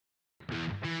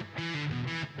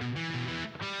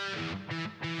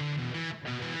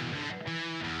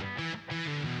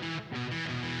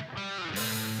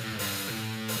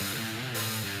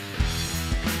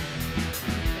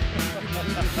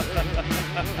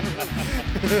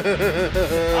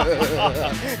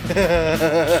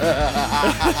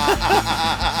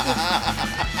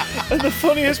And the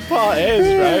funniest part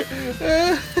is, right,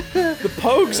 the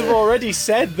Pogues have already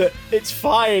said that it's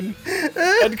fine,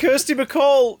 and Kirsty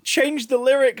MacColl changed the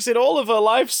lyrics in all of her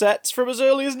live sets from as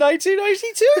early as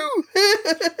 1992.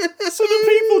 So the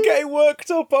people getting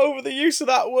worked up over the use of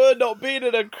that word not being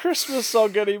in a Christmas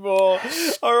song anymore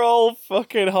are all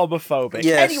fucking homophobic.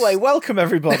 Yes. Anyway, welcome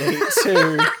everybody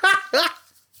to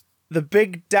the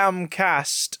Big Damn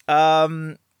Cast.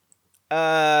 We're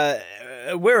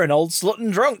an old slut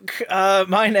and drunk.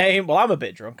 My name... Well, I'm a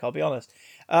bit drunk, I'll be honest.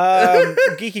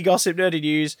 Geeky gossip, nerdy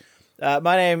news.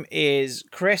 My name is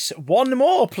Chris. One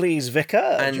more, please,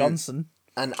 Vicar Johnson.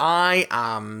 And I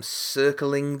am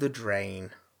Circling the Drain.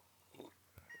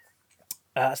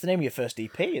 That's the name of your first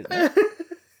EP, isn't it?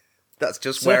 That's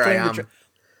just where I am.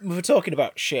 We were talking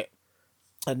about shit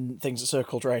and things that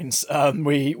circle drains.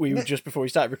 We just before we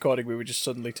started recording, we were just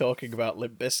suddenly talking about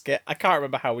Limp Bizkit. I can't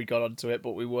remember how we got onto it,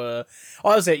 but we were. Oh,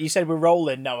 that was it. You said we're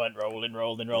rolling. No, I went rolling,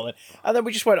 and then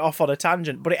we just went off on a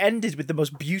tangent. But it ended with the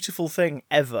most beautiful thing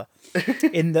ever.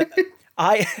 In that,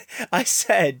 I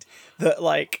said that,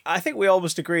 like, I think we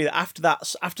almost agree that after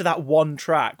that one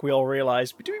track, we all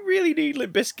realised, do we really need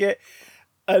Limp Bizkit?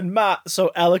 And Matt so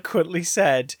eloquently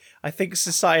said, I think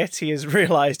society has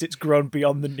realised it's grown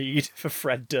beyond the need for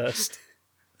Fred Durst.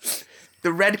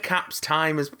 The Red Cap's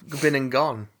time has been and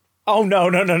gone. Oh, no.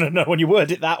 When you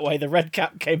word it that way, the Red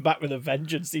Cap came back with a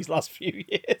vengeance these last few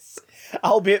years.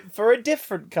 Albeit for a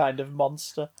different kind of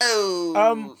monster.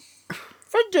 Oh.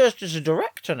 Fred Durst is a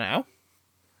director now.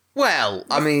 Well,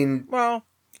 I mean... Well,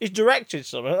 he's directed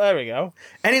something. There we go.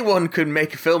 Anyone could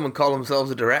make a film and call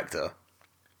themselves a director.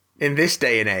 In this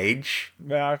day and age.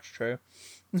 Yeah, that's true.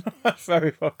 That's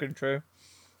very fucking true.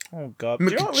 Oh, God.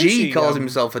 McG calls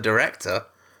himself a director.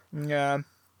 Yeah.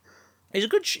 He's a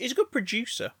good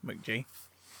producer, McG.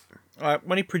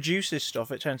 When he produces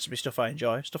stuff, it tends to be stuff I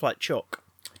enjoy. Stuff like Chuck.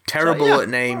 Terrible So, yeah, at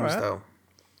names, right. though.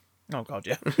 Oh, God,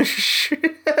 yeah.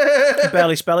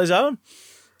 Barely spell his own.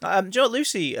 Do you know what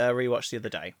Lucy rewatched the other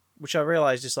day? Which I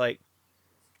realised is, like,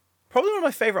 probably one of my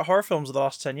favourite horror films of the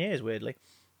last 10 years, weirdly.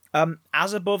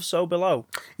 As Above, So Below.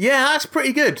 Yeah, that's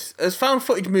pretty good. As found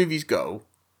footage movies go,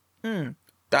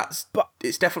 it's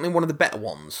definitely one of the better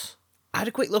ones. I had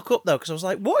a quick look up, though, because I was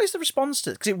like, what is the response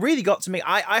to it? Because it really got to me.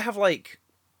 I have, like,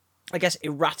 I guess,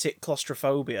 erratic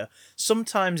claustrophobia.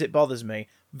 Sometimes it bothers me,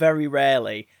 very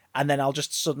rarely, and then I'll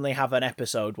just suddenly have an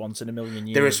episode once in a million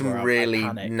years. There is some really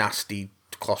nasty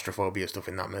claustrophobia stuff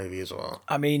in that movie as well.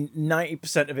 I mean,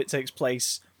 90% of it takes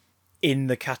place in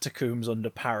the catacombs under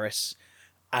Paris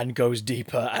and goes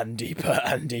deeper and deeper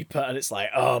and deeper, and it's like,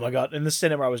 oh my God. In the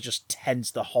cinema, I was just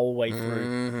tense the whole way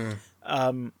through.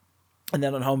 Mm-hmm. And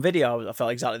then on home video, I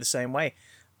felt exactly the same way.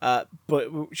 But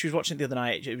she was watching it the other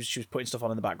night. She was putting stuff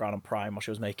on in the background on Prime while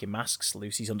she was making masks.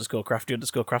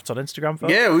 Lucy's_crafty_craft on Instagram.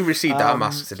 Folks. Yeah, we received our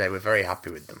masks today. We're very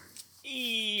happy with them.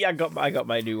 I got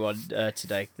my new one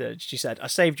today. She said, I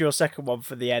saved your second one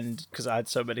for the end because I had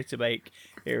so many to make.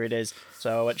 Here it is.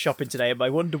 So I went shopping today in my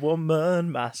Wonder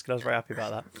Woman mask, and I was very happy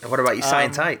about that. And what about your cyan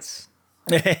tights?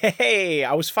 Hey,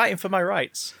 I was fighting for my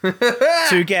rights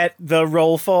to get the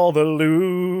roll for the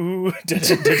loo.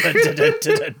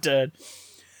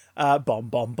 Bomb,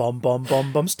 bomb, bomb, bomb,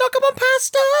 bomb, bomb. Stock 'em on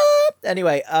pasta.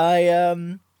 Anyway,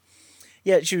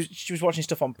 she was watching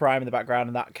stuff on Prime in the background,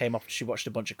 and that came up. She watched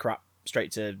a bunch of crap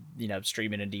straight to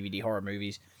streaming and DVD horror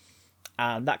movies,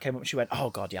 and that came up. She went,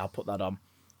 "Oh God, yeah, I'll put that on."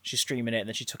 She's streaming it, and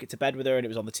then she took it to bed with her, and it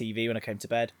was on the TV when I came to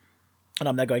bed. And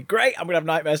I'm there going, great, I'm going to have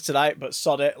nightmares tonight, but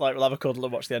sod it, like, we'll have a cuddle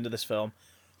and watch the end of this film.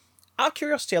 Out of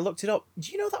curiosity, I looked it up.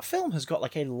 Do you know that film has got,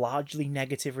 like, a largely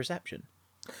negative reception?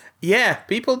 Yeah,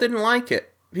 people didn't like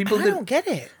it. I don't get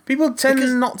it. People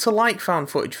tend not to like found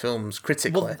footage films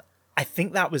critically. Well, I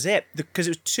think that was it, because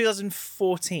it was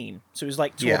 2014, so it was,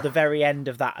 like, toward the very end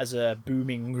of that as a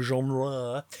booming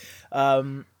genre.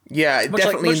 Yeah,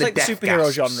 definitely in the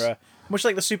superhero genre. Much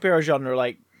like the superhero genre,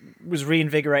 like, was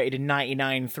reinvigorated in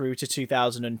 99 through to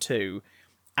 2002,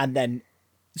 and then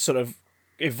sort of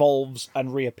evolves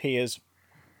and reappears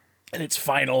in its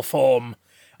final form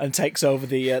and takes over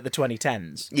the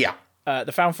 2010s. Yeah.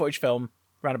 The found footage film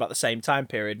around about the same time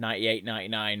period, 98,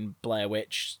 99, Blair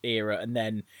Witch era, and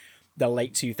then the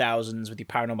late 2000s with the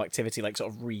Paranormal Activity, like,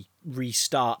 sort of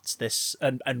restarts this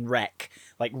and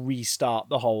restart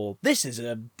the whole, this is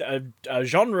a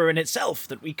genre in itself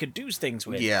that we could do things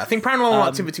with. Yeah, I think Paranormal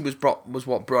Activity was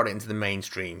what brought it into the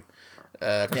mainstream.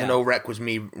 Because I know Rec was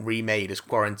remade as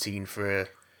Quarantine for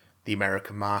the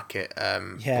American market.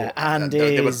 And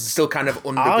they were still kind of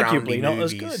underground arguably not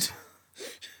movies. as good.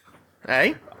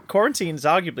 Hey? Quarantine's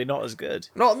arguably not as good.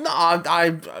 No, I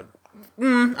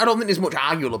don't think there's much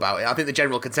arguable about it. I think the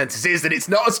general consensus is that it's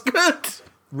not as good.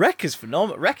 Wreck is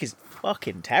phenomenal. Wreck is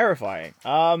fucking terrifying.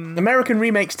 American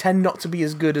remakes tend not to be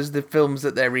as good as the films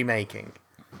that they're remaking.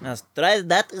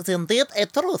 That is indeed a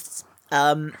truth.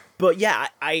 But yeah,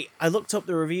 I looked up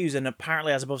the reviews, and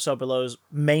apparently As Above So Below's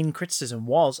main criticism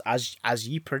was, as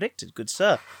ye predicted, good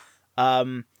sir.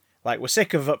 Like, we're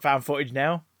sick of found footage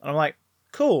now. And I'm like,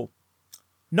 cool.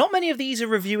 Not many of these are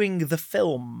reviewing the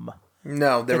film.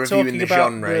 No, they're reviewing the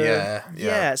genre,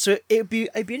 Yeah, so it'd be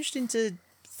interesting to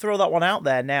throw that one out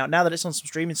there now that it's on some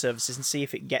streaming services and see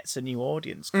if it gets a new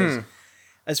audience. Because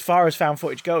as far as found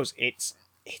footage goes, it's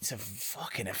a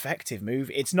fucking effective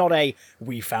movie. It's not a,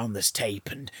 we found this tape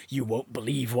and you won't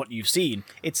believe what you've seen.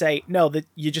 It's a, no, that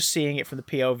you're just seeing it from the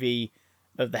POV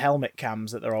of the helmet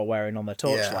cams that they're all wearing on their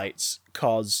torchlights,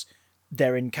 because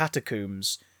they're in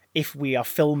catacombs. If we are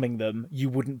filming them, you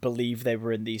wouldn't believe they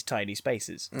were in these tiny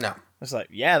spaces. No. It's like,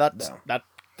 yeah, that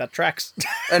tracks.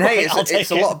 And hey,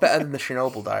 it's a lot better than the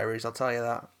Chernobyl Diaries, I'll tell you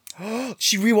that.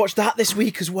 She rewatched that this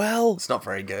week as well. It's not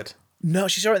very good. No,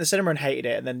 she saw it in the cinema and hated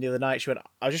it, and then the other night she went,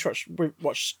 I just watched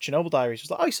Chernobyl Diaries. She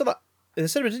was like, oh, you saw that in the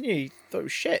cinema, didn't you? You thought it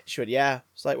was shit. She went, yeah.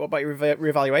 It's like, what about your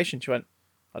reevaluation? She went,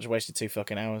 I just wasted 2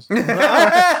 fucking hours.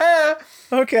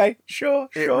 Okay, sure.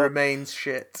 It remains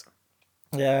shit.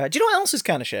 Yeah. Do you know what else is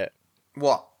kind of shit?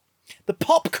 What? The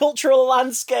pop cultural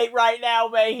landscape right now,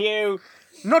 Mayhew.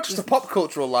 Not just the pop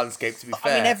cultural landscape, to be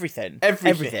fair. I mean,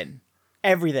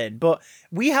 everything. But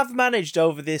we have managed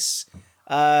over this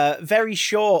very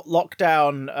short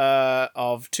lockdown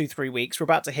of 2-3 weeks. We're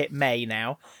about to hit May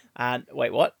now. And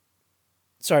wait, what?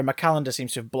 Sorry, my calendar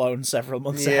seems to have blown several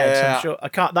months ahead. So I'm sure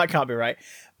that can't be right.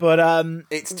 But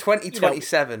it's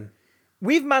 2027.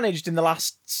 We've managed in the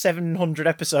last 700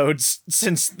 episodes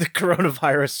since the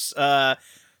coronavirus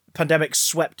pandemic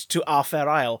swept to our fair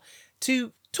isle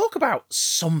to talk about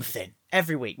something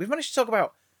every week. We've managed to talk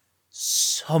about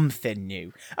something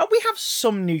new. And we have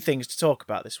some new things to talk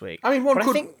about this week. I mean,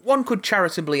 one could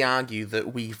charitably argue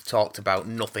that we've talked about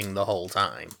nothing the whole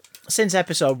time. Since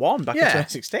episode 1 back in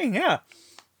 2016, yeah.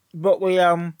 But we,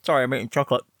 sorry, I'm eating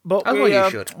chocolate. But As well you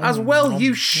should. As well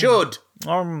you should.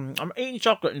 I'm eating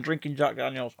chocolate and drinking Jack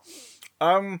Daniels.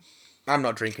 I'm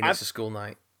not drinking, it's a school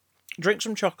night. Drink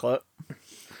some chocolate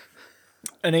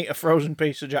and eat a frozen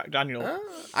piece of Jack Daniels.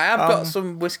 I have got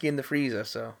some whiskey in the freezer,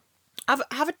 so...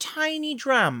 Have a tiny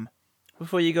dram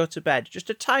before you go to bed. Just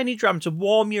a tiny dram to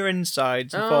warm your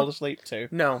insides and fall asleep to.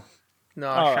 No,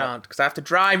 I shan't, because I have to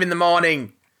drive in the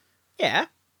morning. Yeah,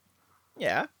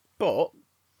 but...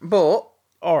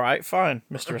 All right, fine,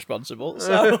 Mr. Responsible.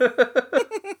 So,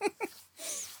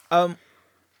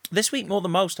 this week more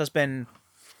than most has been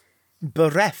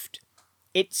bereft.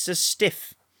 It's a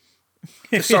stiff.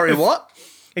 Sorry, what?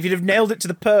 If you'd have nailed it to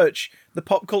the perch, the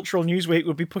Pop Cultural News Week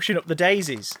would be pushing up the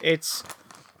daisies. It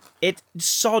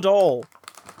sod all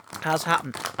has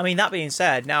happened. I mean, that being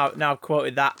said, now I've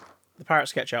quoted the Parrot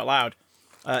sketch out loud.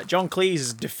 John Cleese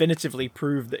has definitively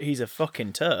proved that he's a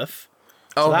fucking turf.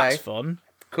 So that's fun.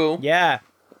 Cool. Yeah.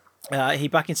 He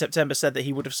back in September said that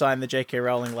he would have signed the J.K.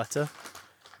 Rowling letter,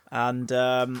 and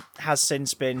has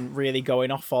since been really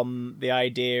going off on the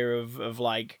idea of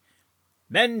like,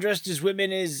 men dressed as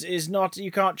women is not,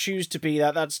 you can't choose to be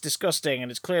that. That's disgusting,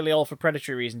 and it's clearly all for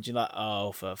predatory reasons. You're like,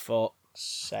 oh, for fuck's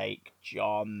sake,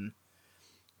 John.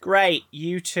 Great,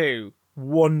 you too.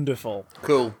 Wonderful.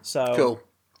 Cool.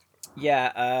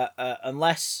 Yeah.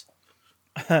 Unless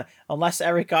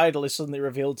Eric Idle is suddenly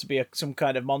revealed to be some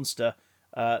kind of monster,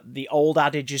 the old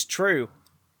adage is true.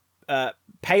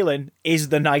 Palin is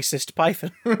the nicest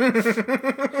python.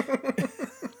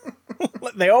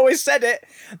 They always said it.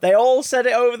 They all said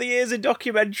it over the years in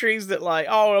documentaries that, like,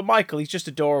 oh, Michael, he's just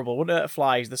adorable. Wouldn't hurt a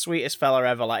fly. He's the sweetest fella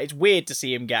ever. Like, it's weird to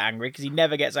see him get angry because he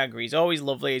never gets angry. He's always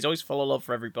lovely. He's always full of love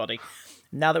for everybody.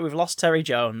 Now that we've lost Terry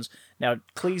Jones, now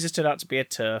Cleese has turned out to be a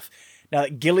turf. Now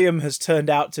that Gilliam has turned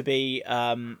out to be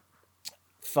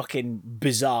fucking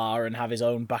bizarre and have his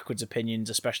own backwards opinions,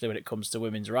 especially when it comes to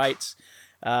women's rights.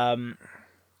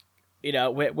 You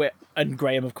know, we're and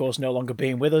Graham, of course, no longer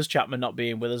being with us. Chapman not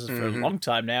being with us for a long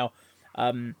time now.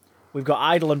 We've got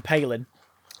Idle and Palin,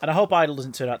 and I hope Idle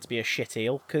doesn't turn out to be a shit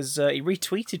eel because he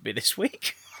retweeted me this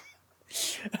week,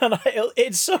 and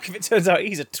it'd suck if it turns out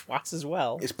he's a twat as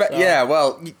well. Yeah,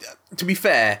 well, to be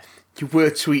fair, you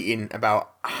were tweeting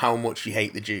about how much you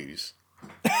hate the Jews.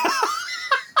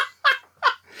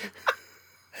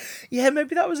 Yeah,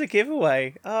 maybe that was a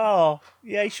giveaway. Oh,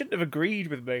 yeah, he shouldn't have agreed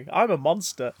with me. I'm a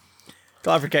monster.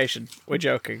 Clarification. We're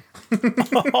joking.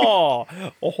 Yeah,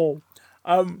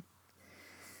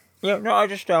 no, I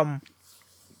just,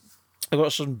 I got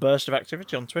a sudden burst of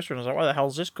activity on Twitter, and I was like, where the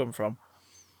hell's this come from?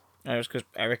 And it was because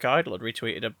Eric Idle had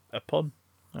retweeted a pun.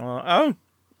 And I'm like,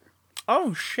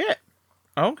 oh, shit.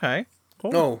 Okay,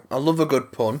 cool. No, I love a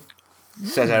good pun,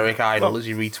 says Eric Idle as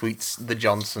he retweets the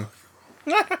Johnson.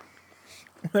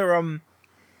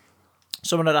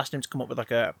 Someone had asked him to come up with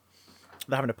they're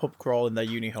having a pub crawl in their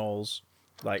uni halls,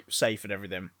 like safe and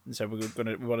everything, and so we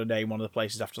want to name one of the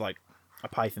places after like a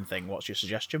Python thing. What's your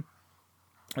suggestion?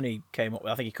 And he came up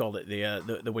with, I think he called it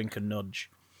the wink and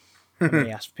nudge. And then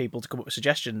he asked people to come up with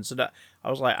suggestions, and I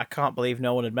was like, I can't believe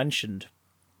no one had mentioned.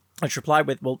 I just replied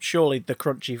with, well, surely the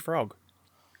crunchy frog,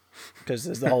 because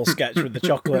there's the whole sketch with the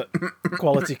chocolate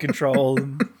quality control.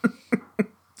 And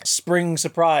spring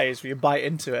surprise where you bite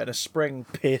into it and a spring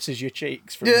pierces your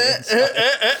cheeks from the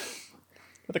inside.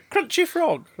 With a crunchy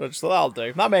frog. I just thought, that'll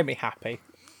do. That made me happy.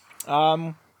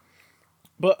 But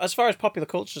as far as popular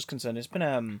culture is concerned, it's been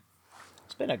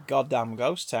a goddamn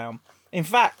ghost town. In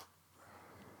fact,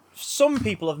 some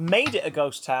people have made it a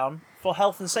ghost town for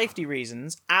health and safety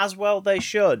reasons, as well they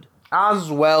should.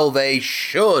 As well they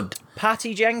should.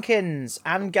 Patty Jenkins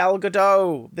and Gal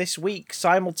Gadot this week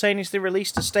simultaneously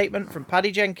released a statement from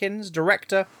Patty Jenkins,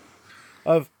 director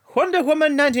of Wonder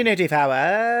Woman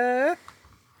 1984,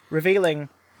 revealing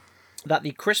that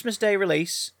the Christmas Day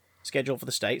release, scheduled for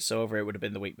the States, so over it would have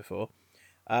been the week before,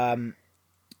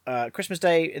 Christmas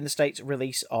Day in the States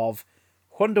release of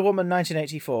Wonder Woman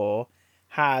 1984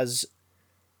 has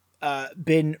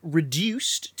been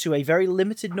reduced to a very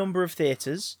limited number of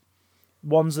theatres,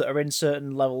 ones that are in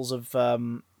certain levels of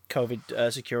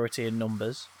COVID security and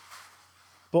numbers.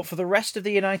 But for the rest of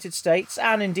the United States,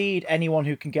 and indeed anyone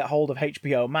who can get hold of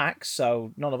HBO Max,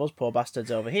 so none of us poor bastards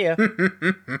over here,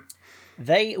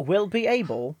 they will be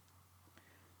able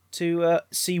to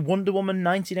see Wonder Woman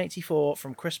 1984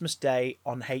 from Christmas Day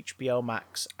on HBO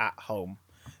Max at home.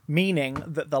 Meaning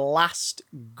that the last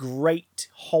great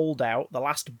holdout, the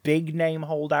last big name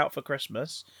holdout for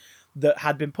Christmas, that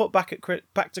had been put back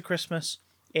to Christmas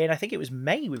in, I think it was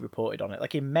May we reported on it.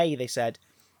 Like in May they said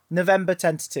November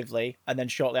tentatively, and then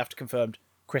shortly after confirmed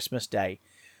Christmas Day.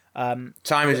 Time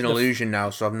is an illusion now,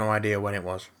 so I've no idea when it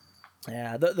was.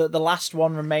 Yeah, the last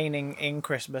one remaining in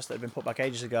Christmas that had been put back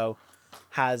ages ago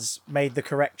has made the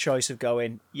correct choice of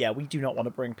going, yeah, we do not want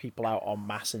to bring people out en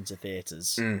masse into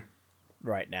theatres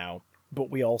right now, but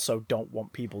we also don't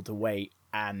want people to wait,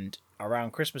 and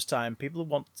around Christmas time, people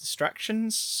want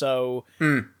distractions, so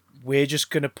we're just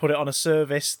going to put it on a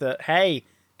service that, hey,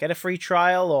 get a free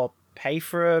trial or pay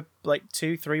for a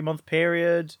 2-3 month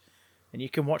period and you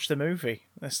can watch the movie.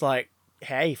 It's like,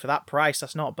 hey, for that price,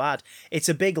 that's not bad. It's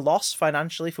a big loss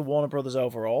financially for Warner Brothers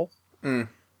overall.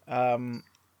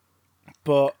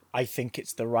 But I think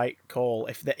it's the right call.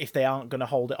 If they aren't going to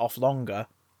hold it off longer,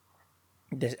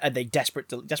 and they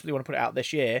desperately want to put it out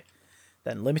this year,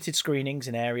 then limited screenings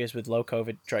in areas with low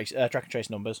COVID track and trace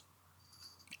numbers,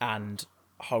 and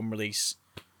home release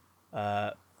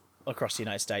across the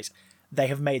United States. They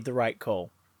have made the right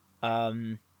call.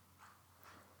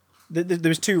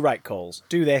 There's two right calls: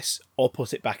 do this or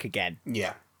put it back again.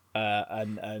 Yeah.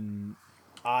 And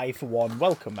I, for one,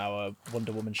 welcome our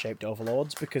Wonder Woman-shaped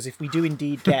overlords, because if we do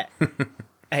indeed get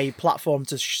a platform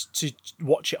to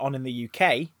watch it on in the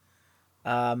UK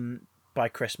by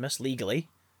Christmas legally,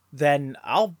 then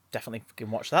I'll definitely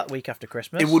fucking watch that week after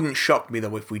Christmas. It wouldn't shock me,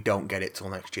 though, if we don't get it till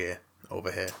next year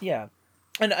over here. Yeah.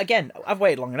 And again, I've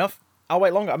waited long enough. I'll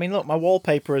wait longer. I mean, look, my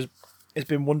wallpaper has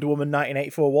been Wonder Woman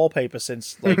 1984 wallpaper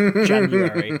since,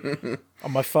 January.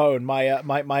 On my phone,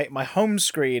 my home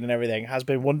screen and everything has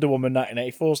been Wonder Woman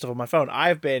 1984 stuff on my phone.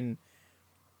 I've been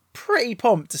pretty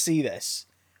pumped to see this.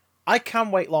 I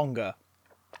can wait longer.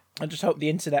 I just hope the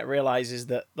internet realises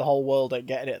that the whole world ain't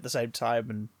getting it at the same time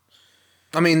and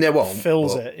I mean, they won't.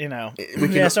 Fills it, so I'm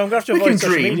going to have to avoid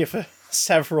social media for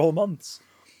several months.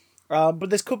 But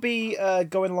this could be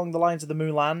going along the lines of the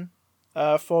Mulan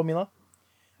formula,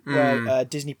 where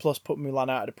Disney Plus put Mulan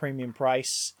out at a premium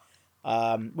price,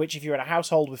 which if you're in a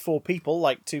household with 4 people,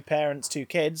 like 2 parents, 2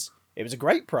 kids, it was a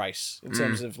great price in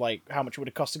terms of how much it would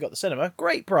have cost to go to the cinema.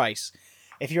 Great price.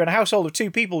 If you're in a household of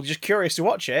 2 people just curious to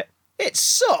watch it, it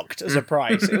sucked as a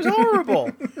price. It was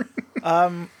horrible.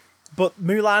 But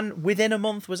Mulan, within a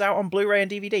month, was out on Blu-ray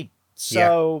and DVD.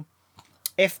 So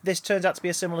if this turns out to be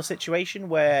a similar situation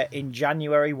where in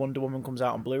January Wonder Woman comes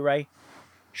out on Blu-ray,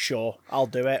 sure, I'll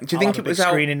do it. Do you think it was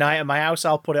screening night at my house?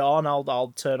 I'll put it on.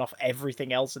 I'll turn off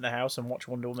everything else in the house and watch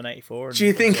Wonder Woman 84 and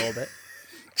absorb it.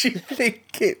 Do you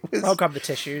think it was... I'll grab the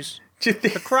tissues.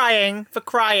 For crying.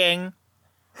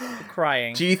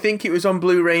 Do you think it was on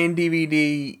Blu-ray and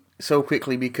DVD so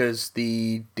quickly because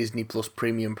the Disney Plus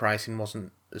premium pricing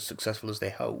wasn't as successful as they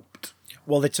hoped?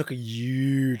 Well, they took a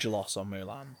huge loss on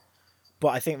Mulan. But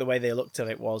I think the way they looked at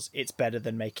it was, it's better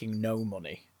than making no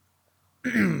money.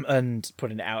 And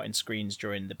putting it out in screens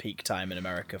during the peak time in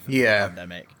America for the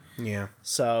pandemic. Yeah.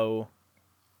 So,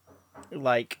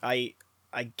 like, I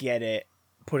get it,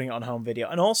 putting it on home video.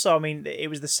 And also, I mean, it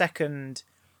was the second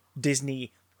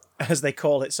Disney, as they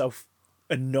call it so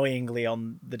annoyingly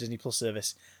on the Disney Plus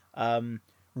service,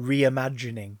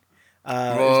 reimagining.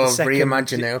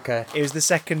 Reimagining, okay. It was the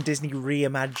second Disney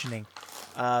reimagining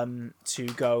to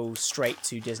go straight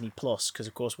to Disney Plus, because,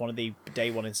 of course, one of the day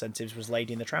one incentives was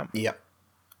Lady and the Tramp. Yep.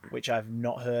 Which I've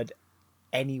not heard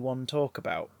anyone talk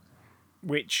about,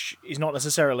 which is not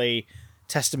necessarily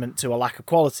testament to a lack of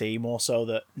quality, more so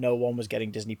that no one was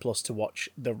getting Disney Plus to watch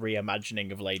the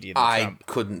reimagining of Lady and the Tramp.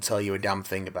 I couldn't tell you a damn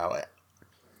thing about it.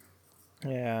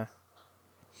 Yeah.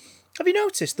 Have you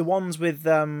noticed the ones with,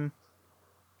 bar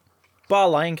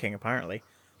Lion King, apparently,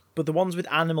 but the ones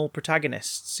with animal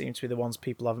protagonists seem to be the ones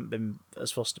people haven't been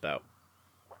as fussed about.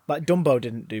 Like, Dumbo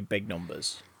didn't do big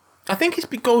numbers. I think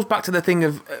it goes back to the thing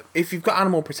of, if you've got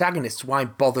animal protagonists, why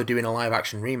bother doing a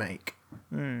live-action remake?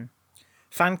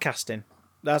 Fan casting.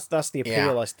 That's the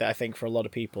appeal, I think, for a lot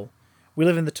of people. We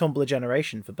live in the Tumblr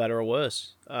generation, for better or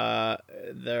worse.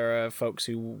 There are folks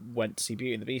who went to see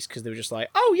Beauty and the Beast because they were just like,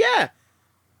 oh, yeah,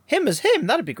 him as him,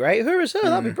 that'd be great. Her as her,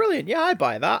 that'd be brilliant. Yeah, I'd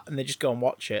buy that. And they just go and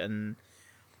watch it. And,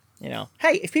 you know,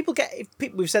 hey,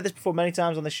 we've said this before many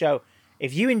times on the show,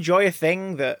 if you enjoy a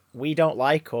thing that we don't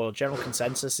like, or general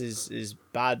consensus is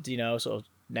bad, you know, sort of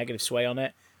negative sway on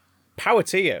it, power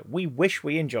to you. We wish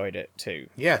we enjoyed it too.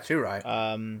 Yeah, too right.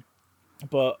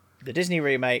 But the Disney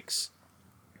remakes,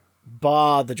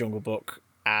 bar The Jungle Book,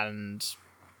 and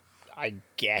I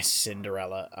guess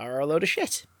Cinderella, are a load of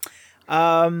shit.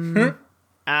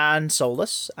 And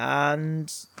soulless,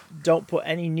 and don't put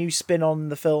any new spin on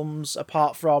the films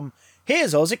apart from,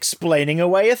 here's us explaining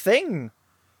away a thing.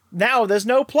 Now there's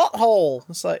no plot hole.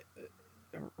 It's like,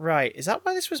 right, is that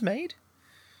why this was made?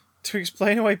 To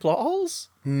explain away plot holes?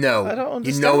 No. I don't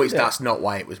understand that's not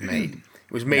why it was made.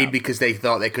 It was made because they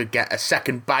thought they could get a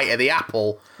second bite of the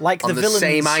apple like on the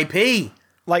same IP.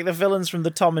 Like the villains from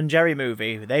the Tom and Jerry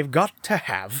movie. They've got to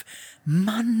have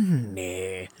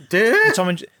money. The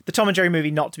Tom and Jerry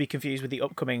movie, not to be confused with the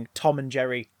upcoming Tom and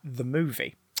Jerry the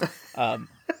movie.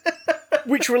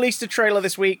 Which released a trailer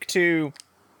this week to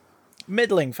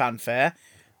middling fanfare.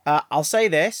 I'll say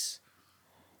this.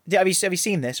 Have you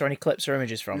seen this or any clips or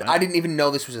images from it? I didn't even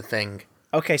know this was a thing.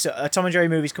 Okay, so a Tom and Jerry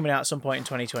movie's coming out at some point in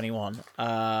 2021.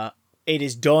 It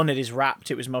is done. It is wrapped.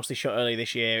 It was mostly shot early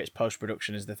this year. Its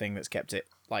post-production is the thing that's kept it,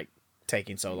 like,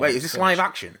 taking so long. Wait, is this live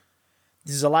action?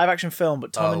 This is a live-action film,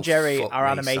 but Tom and Jerry are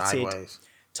animated. Sideways.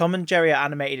 Tom and Jerry are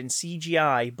animated in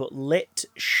CGI, but lit,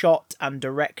 shot, and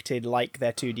directed like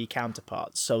their 2D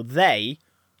counterparts. So they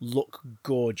look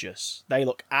gorgeous. They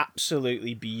look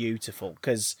absolutely beautiful,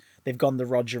 because they've gone the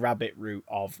Roger Rabbit route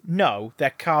of, no,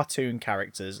 they're cartoon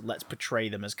characters. Let's portray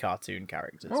them as cartoon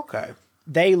characters. Okay.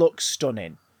 They look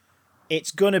stunning.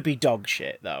 It's going to be dog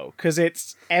shit, though, because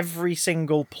it's every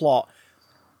single plot.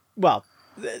 Well,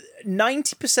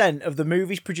 90% of the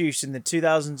movies produced in the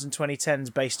 2000s and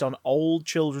 2010s based on old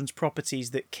children's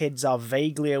properties that kids are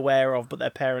vaguely aware of, but their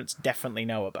parents definitely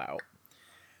know about,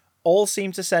 all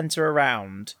seem to centre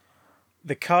around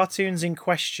the cartoons in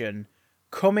question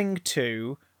coming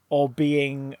to or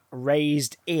being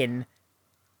raised in,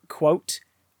 quote,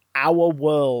 our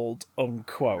world,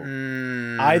 unquote.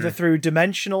 Either through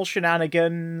dimensional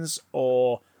shenanigans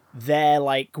or they're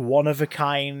like one of a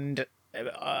kind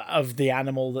of the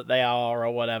animal that they are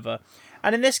or whatever.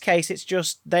 And in this case, it's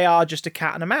just, they are just a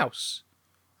cat and a mouse.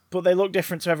 But they look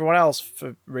different to everyone else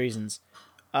for reasons.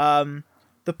 The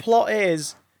plot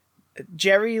is,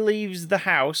 Jerry leaves the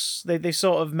house, they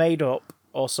sort of made up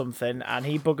or something, and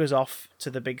he buggers off to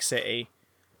the big city.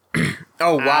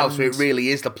 Oh, wow, so it really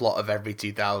is the plot of every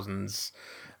 2000s.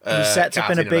 He sets up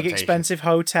in a big, expensive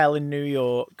hotel in New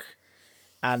York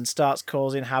and starts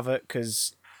causing havoc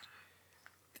because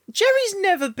Jerry's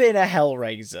never been a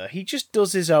hellraiser. He just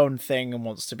does his own thing and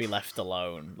wants to be left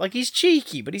alone. Like, he's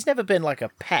cheeky, but he's never been like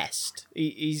a pest.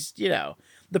 He's, you know,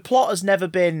 the plot has never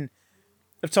been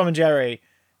of Tom and Jerry,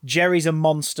 Jerry's a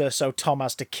monster, so Tom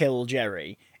has to kill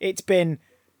Jerry. It's been,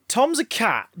 Tom's a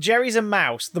cat, Jerry's a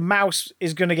mouse, the mouse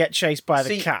is going to get chased by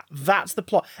the cat. That's the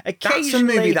plot. That's a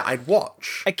movie that I'd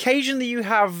watch. Occasionally you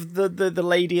have the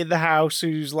lady in the house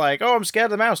who's like, oh, I'm scared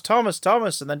of the mouse, Thomas,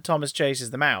 and then Thomas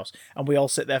chases the mouse, and we all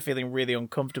sit there feeling really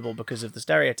uncomfortable because of the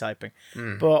stereotyping.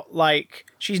 But, like,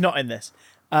 she's not in this.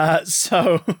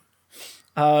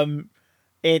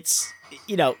 It's,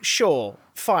 you know, sure,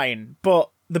 fine, but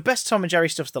the best Tom and Jerry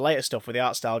stuff's the later stuff where the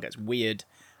art style gets weird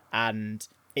and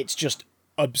it's just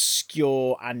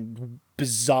obscure and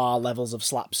bizarre levels of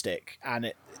slapstick.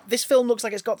 And this film looks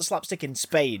like it's got the slapstick in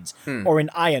spades or in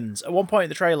irons. At one point in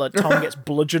the trailer, Tom gets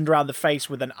bludgeoned around the face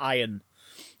with an iron.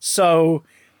 So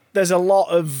there's a lot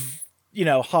of,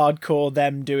 hardcore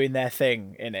them doing their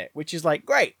thing in it, which is like,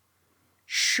 great.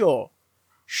 Sure.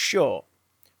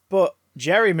 But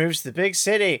Jerry moves to the big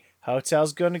city.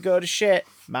 Hotel's gonna go to shit.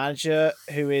 Manager,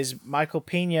 who is Michael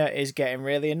Pena, is getting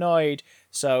really annoyed.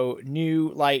 So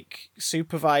new,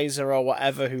 supervisor or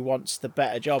whatever who wants the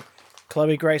better job,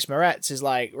 Chloe Grace Moretz, is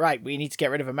like, right, we need to get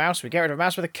rid of a mouse. We get rid of a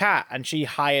mouse with a cat. And she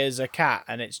hires a cat,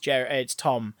 and it's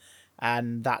Tom.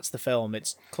 And that's the film.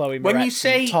 It's Chloe Moretz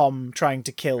and Tom trying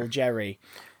to kill Jerry.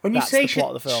 When you say she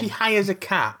hires a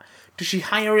cat, does she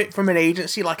hire it from an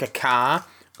agency like a car,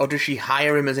 or does she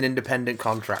hire him as an independent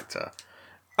contractor?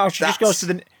 Oh, she just goes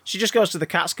to the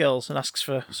Catskills and asks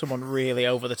for someone really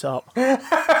over the top.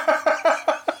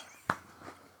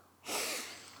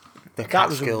 That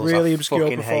was a really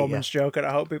obscure performance joke, and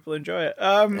I hope people enjoy it.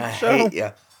 Hate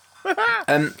you.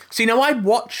 I'd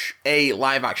watch a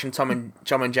live-action Tom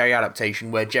and Jerry adaptation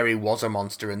where Jerry was a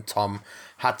monster and Tom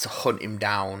had to hunt him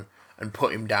down and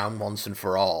put him down once and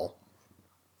for all.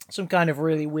 Some kind of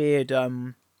really weird, What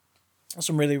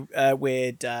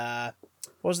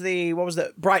was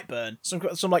the Brightburn? Some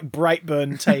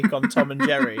Brightburn take on Tom and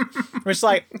Jerry. Where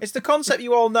it's the concept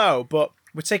you all know, but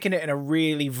we're taking it in a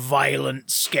really violent,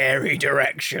 scary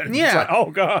direction. Yeah. It's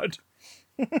oh god.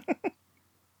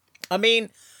 I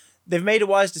mean, they've made a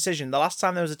wise decision. The last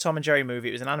time there was a Tom and Jerry movie,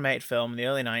 it was an animated film in the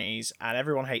early 90s, and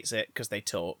everyone hates it because they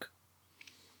talk.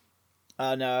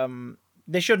 And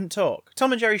they shouldn't talk.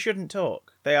 Tom and Jerry shouldn't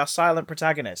talk. They are silent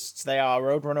protagonists. They are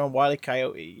Roadrunner and Wile E.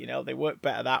 Coyote. They work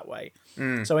better that way.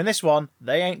 So in this one,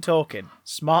 they ain't talking.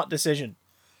 Smart decision.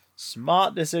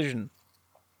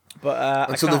 But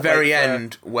until the very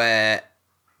end, where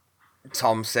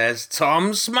Tom says,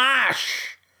 "Tom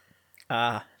smash!"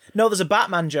 No, there's a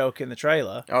Batman joke in the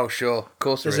trailer. Oh, sure. Of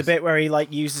course there's a bit where he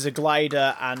uses a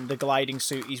glider, and the gliding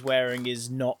suit he's wearing is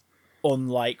not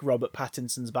unlike Robert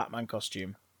Pattinson's Batman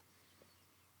costume.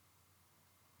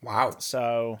 Wow.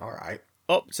 So, all right.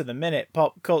 Up to the minute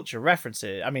pop culture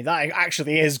references. I mean, that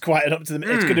actually is quite an up to the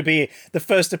minute. It's going to be the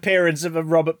first appearance of a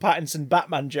Robert Pattinson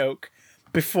Batman joke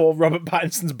before Robert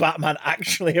Pattinson's Batman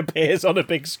actually appears on a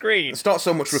big screen. It's not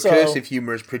so much recursive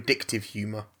humour as predictive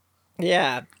humour.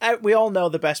 Yeah. We all know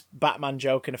the best Batman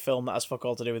joke in a film that has fuck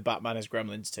all to do with Batman is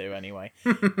Gremlins 2 anyway.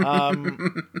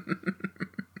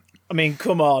 I mean,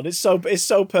 come on, it's so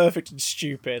perfect and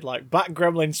stupid. Bat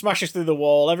Gremlin smashes through the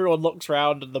wall, everyone looks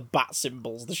around, and the bat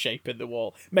symbol's the shape in the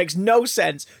wall. Makes no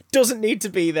sense, doesn't need to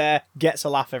be there, gets a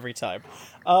laugh every time.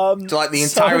 So the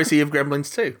entirety of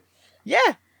Gremlins 2?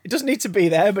 Yeah, it doesn't need to be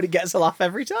there, but it gets a laugh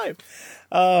every time.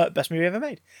 Best movie ever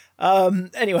made.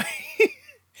 Anyway,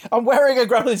 I'm wearing a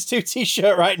Gremlins 2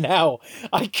 t-shirt right now.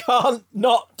 I can't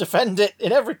not defend it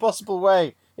in every possible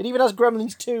way. It even has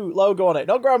Gremlins 2 logo on it,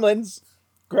 not Gremlins.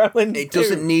 Gremlins 2. It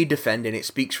doesn't need defending, it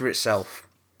speaks for itself.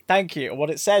 Thank you. What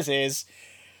it says is,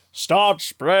 start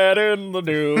spreading the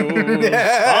news. I'm leaving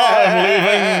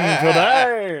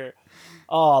today.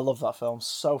 Oh, I love that film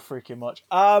so freaking much.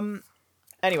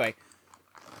 Anyway,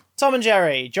 Tom and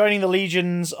Jerry joining the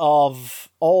legions of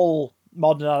all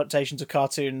modern adaptations of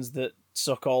cartoons that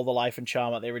suck all the life and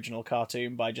charm out the original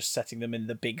cartoon by just setting them in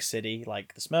the big city,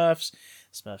 like the Smurfs,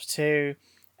 Smurfs 2,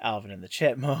 Alvin and the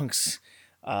Chipmunks.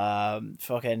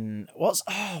 What's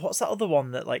that other one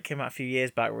that came out a few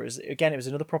years back where it was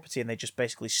another property and they just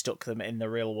basically stuck them in the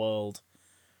real world.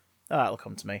 That'll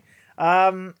come to me.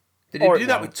 Did they do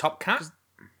that with Top Cat?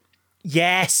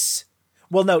 Yes.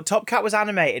 Well, no, Top Cat was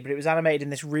animated, but it was animated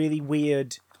in this really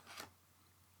weird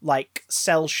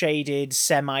cell shaded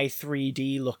semi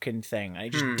 3D looking thing, and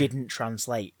it just didn't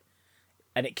translate.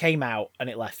 And it came out and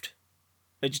it left.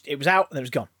 It was out and it was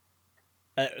gone.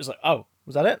 And it was like, oh,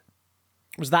 was that it?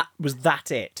 Was that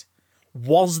it?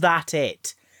 Was that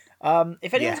it?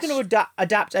 If anyone's going to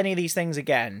adapt any of these things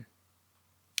again,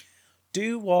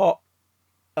 do what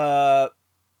the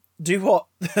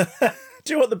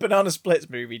Banana Splits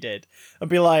movie did, and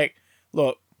be like,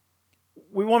 look,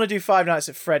 we want to do Five Nights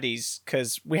at Freddy's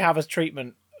because we have a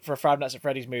treatment for a Five Nights at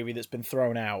Freddy's movie that's been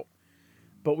thrown out,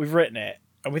 but we've written it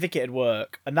and we think it'd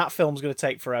work, and that film's going to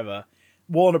take forever.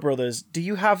 Warner Brothers, do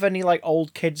you have any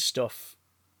old kids stuff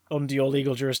under your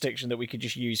legal jurisdiction that we could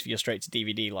just use for your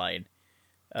straight-to-DVD line?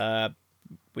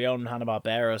 We own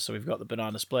Hanna-Barbera, so we've got the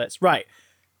Banana Splits. Right,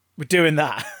 we're doing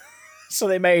that. So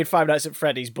they made Five Nights at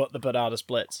Freddy's, but the Banana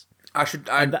Splits.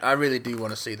 I really do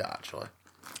want to see that, actually.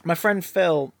 My friend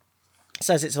Phil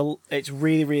says it's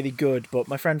really, really good, but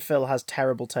my friend Phil has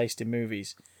terrible taste in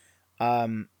movies.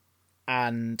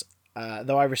 And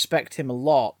though I respect him a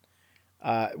lot,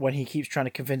 when he keeps trying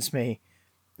to convince me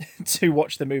to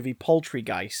watch the movie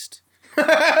Poultrygeist,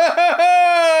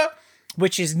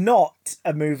 which is not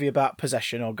a movie about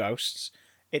possession or ghosts,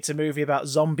 it's a movie about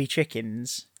zombie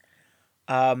chickens,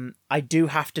 I do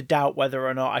have to doubt whether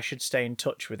or not I should stay in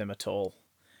touch with him at all.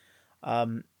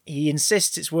 He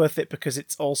insists it's worth it because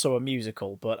it's also a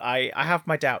musical, but I have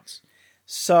my doubts.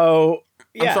 So,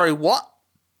 yeah. I'm sorry, what?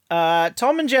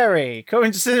 Tom and Jerry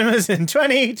coming to cinemas in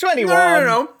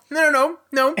 2021.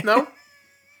 No.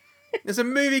 There's a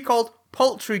movie called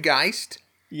Poultrygeist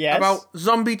about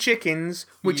zombie chickens,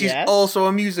 which is also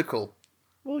a musical.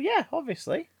 Well, yeah,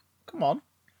 obviously. Come on.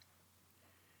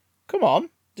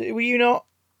 Were you not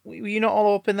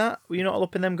all up in that? Were you not all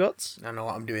up in them guts? I know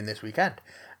what I'm doing this weekend.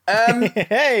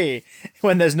 Hey,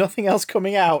 when there's nothing else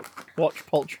coming out, watch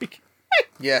Poultrygeist.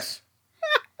 Yes.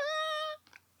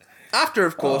 After,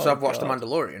 of course, I've watched The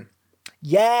Mandalorian.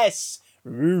 Yes!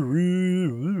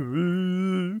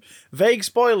 Vague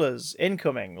spoilers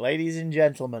incoming, ladies and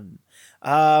gentlemen.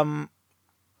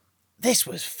 This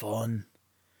was fun.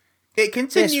 It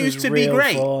continues to be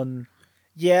great. Fun.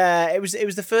 Yeah, it was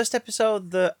the first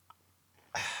episode that...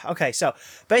 Okay, so,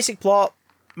 basic plot.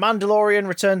 Mandalorian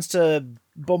returns to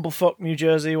Bumblefuck, New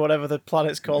Jersey, whatever the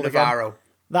planet's called Navarro. again.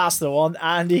 That's the one.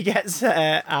 And he gets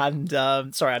there and...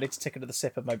 sorry, I need to take another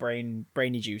sip of my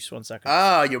brainy juice. 1 second.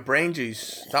 Ah, your brain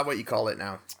juice. Is that what you call it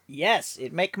now? Yes,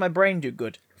 it make my brain do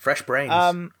good. Fresh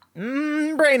brains.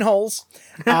 Brain holes.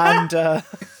 And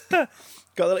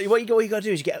what you got to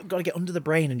do is got to get under the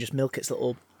brain and just milk its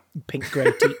little pink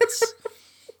grey teats.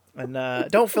 And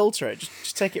don't filter it.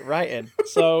 Just take it right in.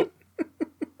 So...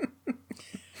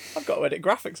 I've got to edit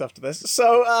graphics after this.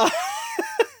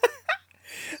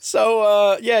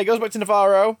 So, yeah, he goes back to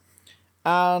Navarro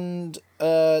and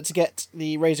to get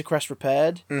the Razor Crest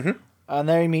repaired. Mm-hmm. And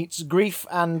there he meets Greef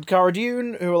and Cara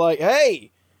Dune, who are like,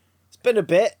 hey, it's been a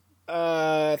bit.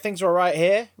 Things are all right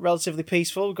here, relatively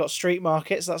peaceful. We've got street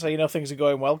markets. That's how you know things are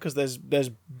going well, because there's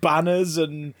banners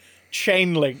and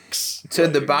chain links.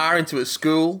 Turned the bar into a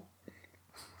school.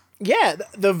 Yeah,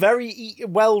 the very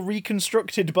well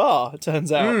reconstructed bar, it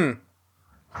turns out.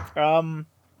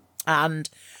 And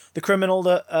the criminal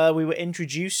that we were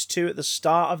introduced to at the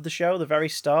start of the show, the very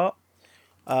start,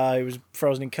 who was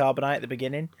frozen in carbonite at the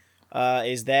beginning,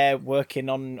 is there working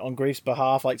on Greef's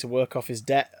behalf, like to work off his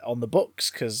debt on the books,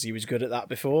 because he was good at that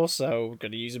before, so we're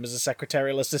going to use him as a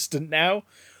secretarial assistant now.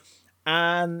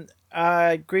 And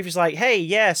Greef is like, hey,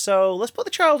 yeah, so let's put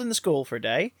the child in the school for a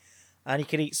day, and he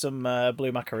can eat some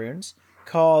blue macaroons,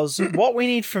 because what we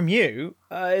need from you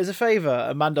is a favour.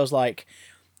 And Mando's like,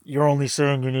 you're only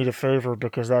saying you need a favour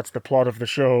because that's the plot of the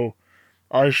show.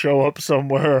 I show up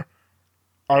somewhere,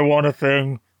 I want a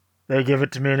thing, they give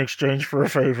it to me in exchange for a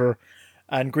favour.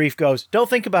 And Greef goes, don't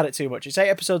think about it too much. It's 8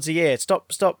 episodes a year.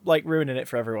 Stop like ruining it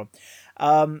for everyone.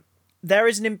 There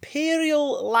is an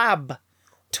Imperial lab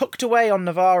tucked away on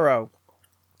Navarro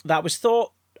that was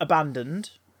thought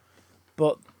abandoned,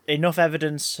 but enough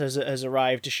evidence has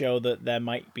arrived to show that there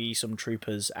might be some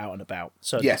troopers out and about.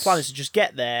 So the plan is to just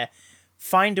get there,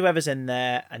 find whoever's in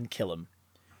there, and kill them.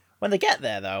 When they get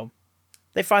there, though,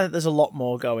 they find that there's a lot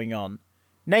more going on.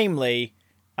 Namely,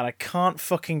 and I can't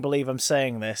fucking believe I'm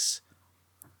saying this,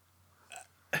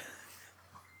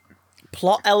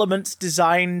 plot elements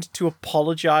designed to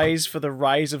apologise for the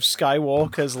rise of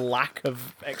Skywalker's lack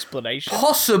of explanation.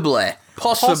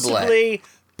 Possibly,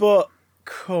 but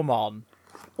come on.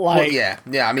 Like, yeah.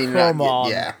 I mean, come on.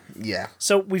 Yeah.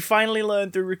 So we finally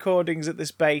learned through recordings at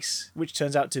this base, which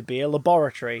turns out to be a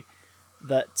laboratory,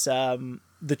 that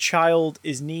the child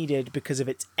is needed because of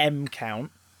its M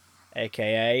count,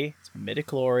 aka it's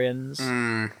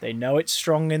midichlorians. They know it's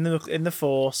strong in the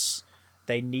Force.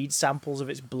 They need samples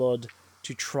of its blood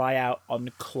to try out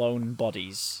on clone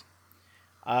bodies.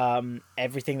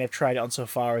 Everything they've tried it on so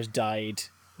far has died.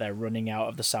 They're running out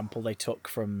of the sample they took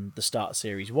from the start of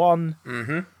Series 1.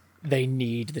 Mm-hmm. They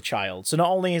need the child. So not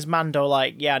only is Mando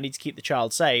like, yeah, I need to keep the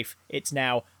child safe, it's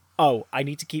now, oh, I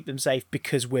need to keep them safe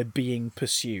because we're being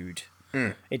pursued.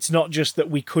 It's not just that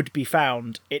we could be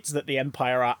found, it's that the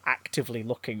Empire are actively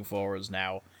looking for us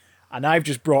now. And I've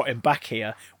just brought him back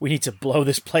here. We need to blow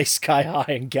this place sky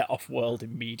high and get off world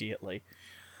immediately.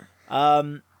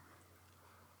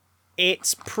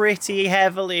 It's pretty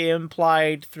heavily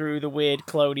implied through the weird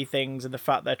cloney things and the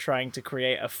fact they're trying to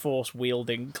create a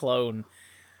force-wielding clone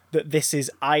that this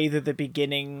is either the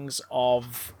beginnings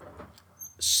of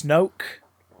Snoke,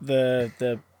 the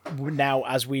now,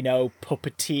 as we know,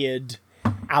 puppeteered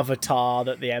avatar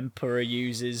that the Emperor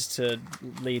uses to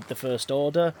lead the First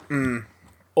Order,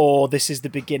 or this is the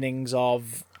beginnings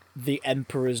of the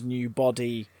Emperor's New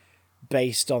Body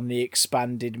based on the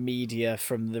expanded media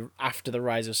from after the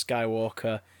Rise of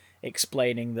Skywalker,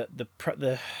 explaining that that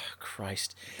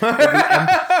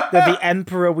the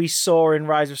Emperor we saw in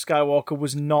Rise of Skywalker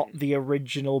was not the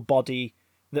original body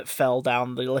that fell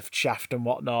down the lift shaft and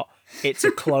whatnot. It's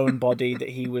a clone body that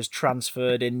he was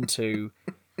transferred into,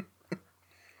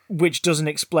 which doesn't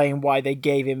explain why they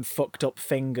gave him fucked up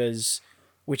fingers,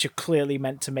 which are clearly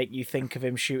meant to make you think of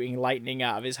him shooting lightning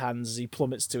out of his hands as he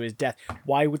plummets to his death.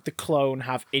 Why would the clone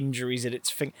have injuries at its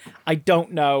finger? I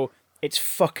don't know. It's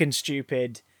fucking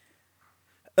stupid.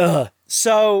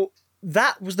 So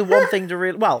that was the one thing to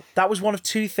really... Well, that was one of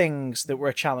two things that were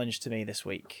a challenge to me this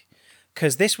week.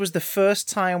 Because this was the first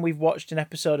time we've watched an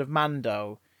episode of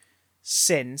Mando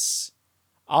since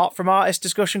Art from Artist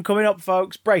discussion coming up,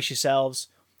 folks. Brace yourselves.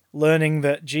 Learning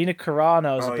that Gina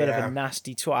Carano's a bit of a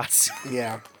nasty twat.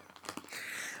 Yeah.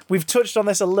 We've touched on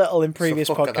this a little in previous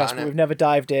podcasts, but we've never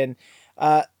dived in.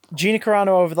 Gina Carano,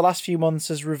 over the last few months,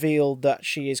 has revealed that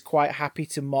she is quite happy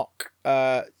to mock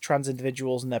trans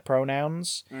individuals and their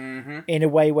pronouns in a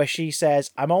way where she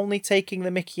says, I'm only taking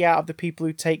the mickey out of the people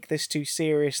who take this too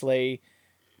seriously.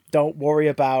 Don't worry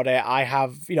about it.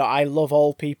 I love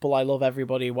all people. I love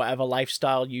everybody, whatever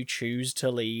lifestyle you choose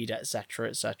to lead, etc.,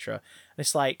 etc. And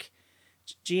it's like,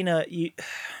 Gina, if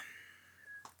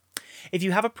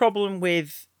you have a problem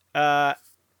with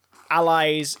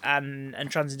allies and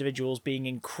trans individuals being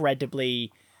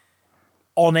incredibly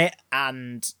on it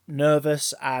and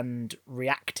nervous and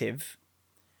reactive,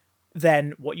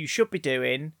 then what you should be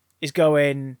doing is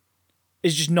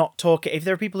just not talking. If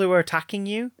there are people who are attacking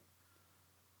you,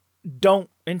 don't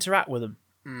interact with them.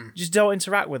 Just don't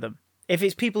interact with them. If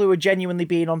it's people who are genuinely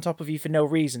being on top of you for no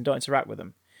reason, don't interact with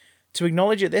them. To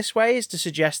acknowledge it this way is to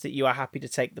suggest that you are happy to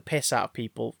take the piss out of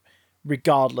people,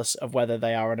 regardless of whether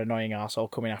they are an annoying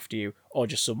arsehole coming after you or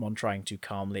just someone trying to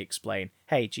calmly explain,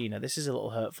 hey, Gina, this is a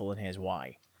little hurtful and here's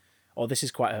why. Or this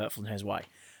is quite hurtful and here's why.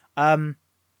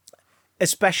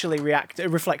 Especially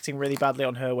reflecting really badly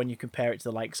on her when you compare it to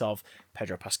the likes of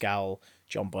Pedro Pascal,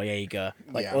 John Boyega,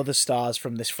 other stars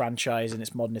from this franchise and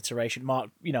its modern iteration,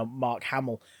 Mark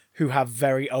Hamill, who have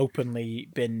very openly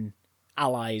been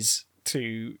allies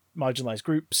to marginalized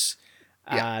groups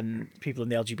and people in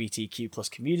the LGBTQ plus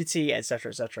community,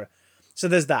 etc., etc. So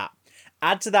there's that.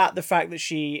 Add to that the fact that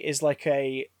she is like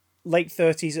a late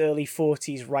 30s, early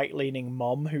 40s right-leaning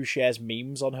mom who shares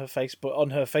memes on her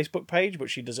Facebook page, but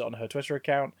she does it on her Twitter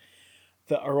account,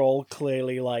 that are all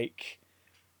clearly like,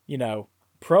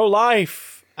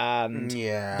 pro-life and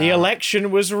the election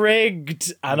was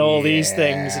rigged and all these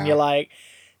things, and you're like,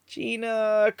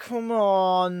 Gina, come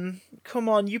on,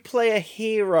 you play a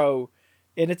hero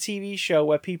in a TV show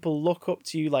where people look up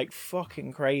to you like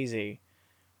fucking crazy.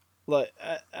 Like,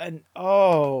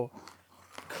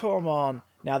 come on.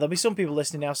 Now, there'll be some people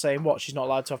listening now saying, what, she's not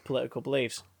allowed to have political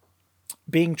beliefs?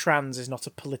 Being trans is not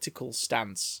a political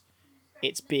stance.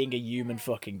 It's being a human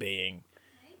fucking being.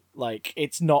 Like,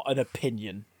 it's not an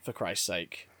opinion, for Christ's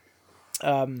sake.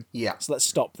 So let's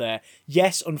stop there.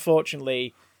 Yes,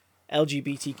 unfortunately,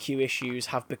 LGBTQ issues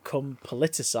have become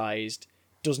politicized.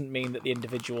 Doesn't mean that the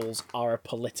individuals are a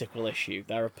political issue.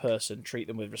 They're a person. Treat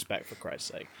them with respect, for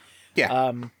Christ's sake.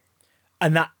 Yeah.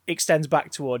 And that extends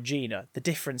back toward Gina. The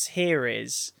difference here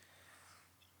is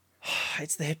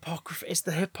it's the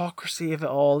hypocrisy of it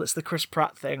all. It's the Chris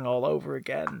Pratt thing all over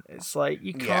again. It's like,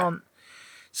 you can't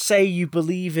say you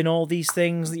believe in all these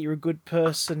things, that you're a good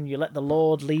person, you let the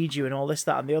Lord lead you and all this,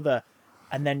 that, and the other,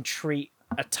 and then treat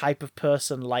a type of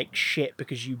person like shit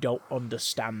because you don't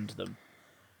understand them.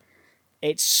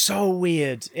 It's so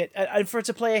weird. And for it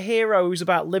to play a hero who's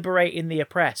about liberating the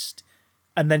oppressed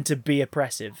and then to be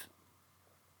oppressive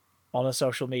on a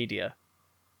social media.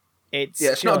 It's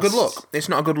not a good look. It's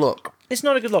not a good look. It's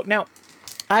not a good look. Now,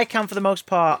 I can, for the most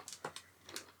part,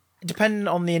 depending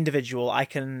on the individual, I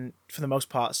can, for the most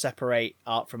part, separate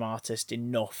art from artist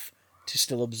enough to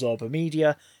still absorb a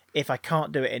media. If I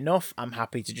can't do it enough, I'm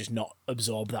happy to just not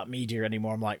absorb that media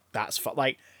anymore. I'm like, that's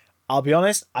like, I'll be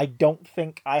honest, I don't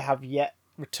think I have yet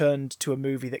returned to a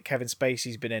movie that Kevin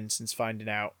Spacey's been in since finding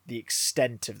out the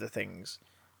extent of the things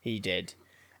he did.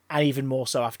 And even more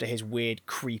so after his weird,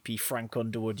 creepy Frank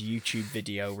Underwood YouTube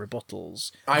video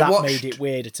rebuttals. That made it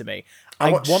weirder to me.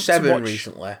 I watched Seven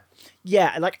recently.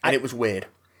 Yeah, and it was weird.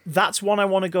 That's one I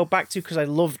want to go back to because I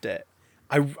loved it.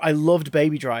 I loved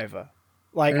Baby Driver.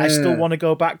 Like, I still want to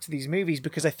go back to these movies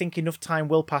because I think enough time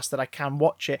will pass that I can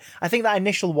watch it. I think that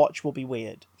initial watch will be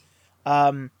weird.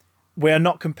 We are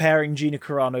not comparing Gina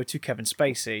Carano to Kevin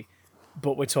Spacey,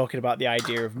 but we're talking about the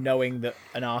idea of knowing that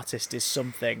an artist is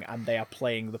something and they are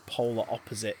playing the polar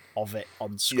opposite of it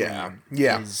on screen.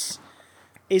 Yeah.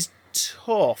 Is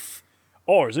tough.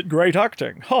 Or is it great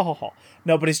acting? Ha ha ha.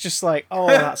 No, but it's just like, oh,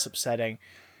 that's upsetting.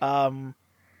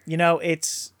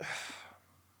 It's...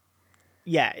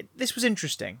 Yeah, this was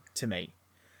interesting to me.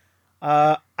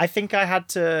 I think I had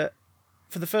to...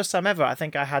 For the first time ever, I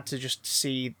think I had to just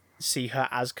see her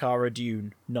as Cara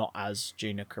Dune, not as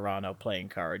Gina Carano playing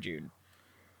Cara Dune.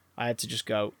 I had to just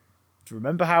go,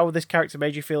 remember how this character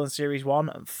made you feel in Series 1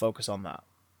 and focus on that.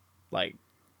 Like,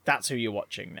 that's who you're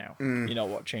watching now. You're not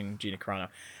watching Gina Carano.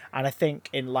 And I think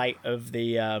in light of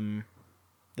the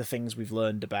things we've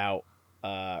learned about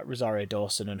Rosario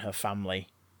Dawson and her family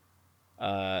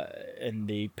in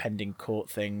the pending court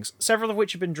things, several of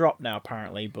which have been dropped now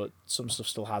apparently, but some stuff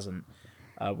still hasn't,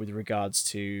 with regards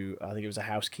to, I think it was a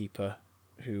housekeeper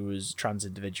who was trans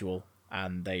individual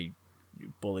and they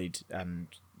bullied and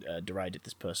derided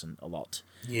this person a lot.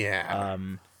 Yeah.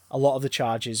 A lot of the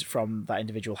charges from that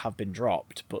individual have been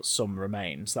dropped, but some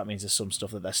remain. So that means there's some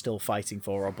stuff that they're still fighting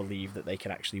for or believe that they can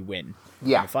actually win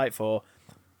and fight for.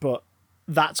 But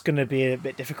that's going to be a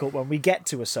bit difficult when we get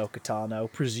to Ahsoka Tano,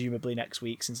 presumably next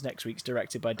week, since next week's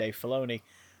directed by Dave Filoni,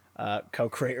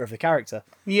 co-creator of the character.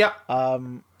 Yeah.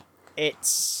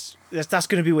 That's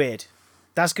going to be weird.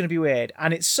 That's going to be weird.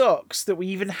 And it sucks that we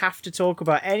even have to talk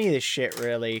about any of this shit,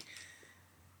 really.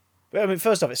 I mean,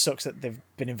 first off, it sucks that they've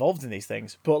been involved in these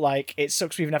things, but like, it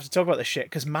sucks we even have to talk about this shit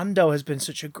because Mando has been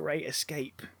such a great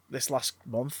escape this last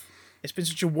month. It's been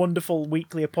such a wonderful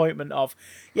weekly appointment of,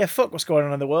 yeah, fuck what's going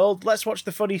on in the world. Let's watch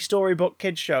the funny storybook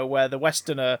kids show where the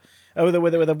Westerner, with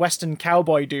a Western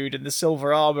cowboy dude in the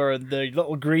silver armor and the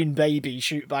little green baby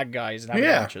shoot bad guys and have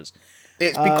adventures.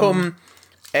 It's become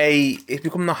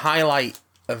the highlight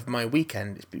of my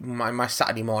weekend. It's been my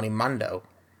Saturday morning Mando.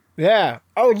 Yeah.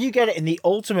 Oh, you get it in the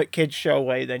ultimate kids show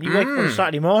way then. You wake up on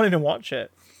Saturday morning and watch it.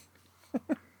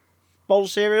 Bowl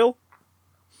cereal?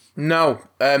 No.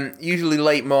 Usually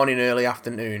late morning, early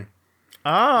afternoon.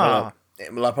 Ah.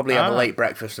 Well, I'll probably have a late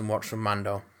breakfast and watch some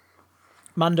Mando.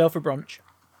 Mando for brunch.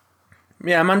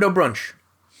 Yeah, Mando brunch.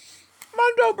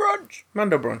 Mando brunch.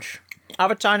 Mando brunch.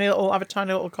 Have a tiny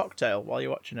little cocktail while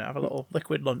you're watching it. Have a little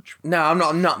liquid lunch. No,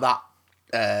 I'm not that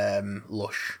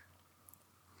lush.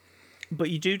 But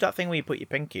you do that thing where you put your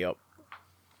pinky up,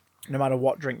 no matter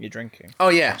what drink you're drinking. Oh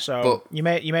yeah. So you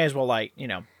may as well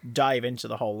dive into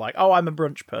the whole I'm a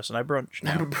brunch person. I brunch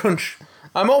now. I'm a brunch.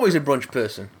 I'm always a brunch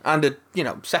person and a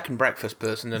second breakfast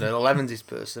person and an 11s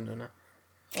person and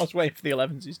I was waiting for the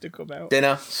 11s to come out.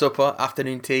 Dinner, supper,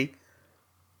 afternoon tea.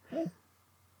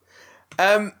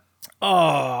 I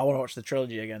want to watch the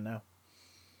trilogy again now.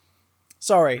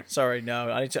 Sorry, no,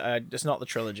 I need to. It's not the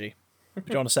trilogy. Do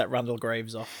you want to set Randall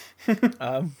Graves off?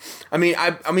 I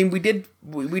mean, we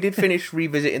did finish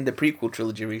revisiting the prequel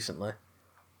trilogy recently.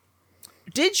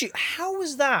 Did you? How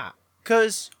was that?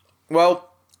 Because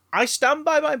I stand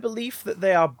by my belief that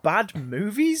they are bad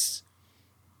movies,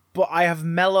 but I have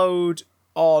mellowed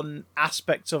on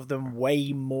aspects of them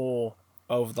way more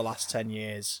over the last 10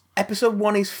 years. Episode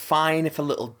 1 is fine if a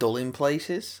little dull in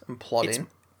places and plotting.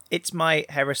 It's my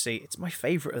heresy. It's my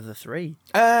favourite of the three.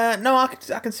 No, I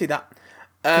can see that.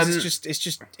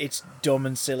 It's dumb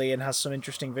and silly and has some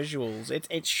interesting visuals.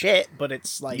 It's shit, but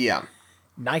it's like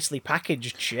nicely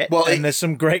packaged shit. Well, and there's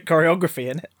some great choreography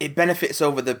in it. It benefits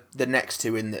over the next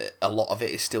two in that a lot of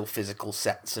it is still physical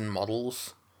sets and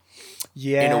models.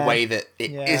 Yeah, in a way that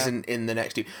it isn't in the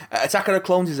next two. Attack of the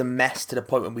Clones is a mess to the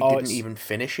point where we didn't even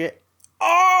finish it.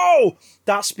 Oh,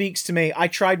 that speaks to me. I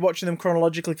tried watching them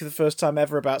chronologically for the first time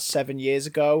ever about 7 years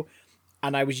ago,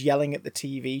 and I was yelling at the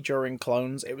TV during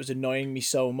Clones. It was annoying me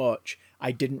so much.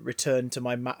 I didn't return to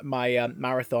my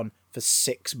marathon for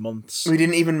 6 months. We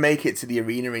didn't even make it to the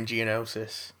arena in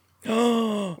Geonosis.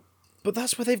 But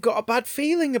that's where they've got a bad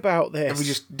feeling about this. And we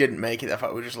just didn't make it. I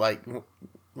thought we were just like,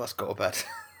 let's go to bed.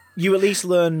 You at least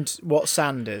learned what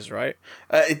sand is, right?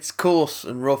 It's coarse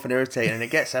and rough and irritating, and it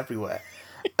gets everywhere.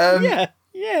 Yeah.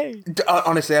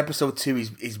 Honestly, episode 2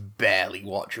 is barely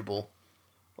watchable.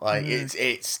 Like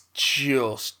it's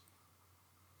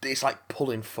like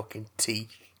pulling fucking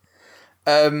teeth.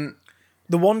 The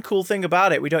one cool thing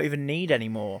about it, we don't even need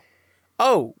anymore.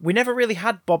 Oh, we never really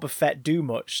had Boba Fett do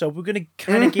much, so we're gonna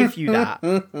kind of give you that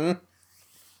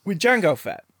with Jango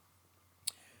Fett.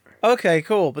 Okay,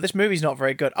 cool, but this movie's not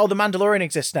very good. Oh, The Mandalorian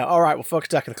exists now. All right, well, fuck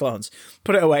Attack of the Clones.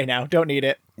 Put it away now. Don't need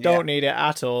it. Don't need it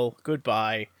at all.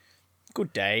 Goodbye.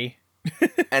 Good day.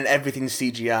 And everything's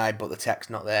CGI, but the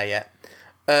tech's not there yet.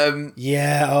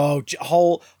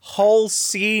 Whole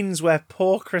scenes where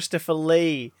poor Christopher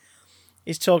Lee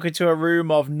He's talking to a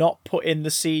room of not put in the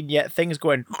scene yet. Things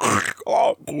going.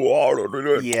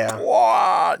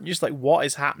 Yeah. Just like, what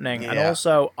is happening? And Yeah.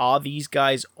 also, are these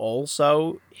guys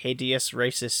also hideous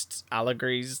racist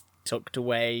allegories tucked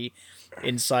away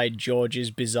inside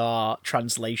George's bizarre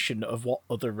translation of what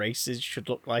other races should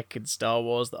look like in Star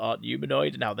Wars that aren't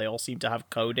humanoid, and how they all seem to have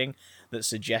coding that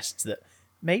suggests that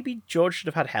maybe George should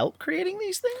have had help creating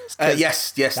these things?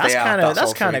 Yes, that's they are.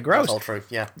 that's kind of gross. That's all true.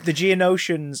 Yeah. The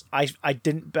Geonosians, I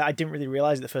didn't really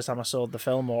realize it the first time I saw the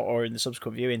film or in the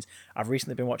subsequent viewings. I've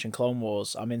recently been watching Clone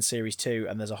Wars. I'm in series 2,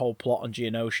 and there's a whole plot on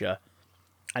Geonosia,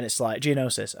 and it's like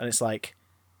Geonosis, and it's like,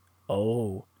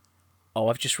 oh,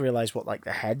 I've just realized what like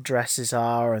the headdresses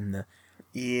are and the.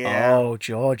 Yeah. Oh,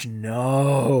 George,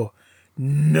 no,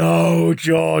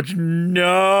 George,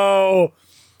 no.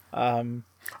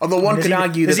 Although one could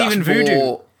argue that there's that's even voodoo.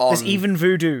 more on... There's even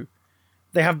voodoo.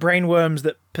 They have brain worms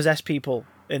that possess people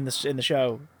in the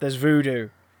show. There's voodoo.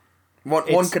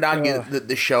 One could argue that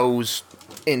the show's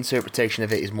interpretation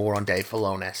of it is more on Dave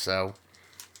Filoni, so...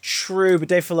 True, but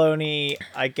Dave Filoni,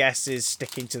 I guess, is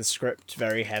sticking to the script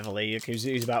very heavily.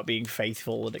 He's about being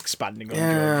faithful and expanding on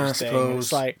George's thing.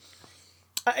 It's like...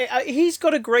 he's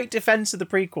got a great defense of the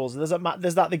prequels. There's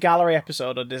that The Gallery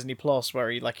episode on Disney Plus where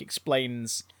he like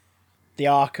explains the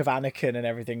arc of Anakin and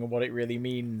everything and what it really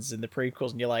means in the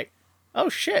prequels, and you're like, oh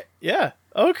shit, yeah,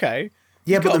 okay.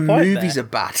 Yeah, He's but got the a point movies there. are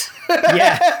bad.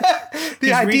 Yeah.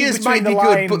 The ideas might be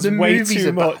good, but the movies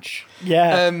are much. bad.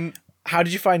 Yeah. How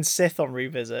did you find Sith on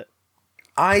Revisit?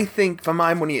 I think, for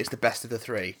my money, it's the best of the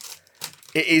three.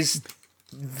 It is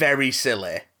very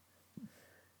silly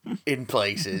in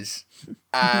places,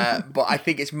 but I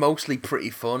think it's mostly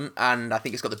pretty fun, and I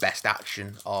think it's got the best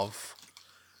action of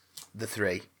the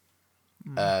three.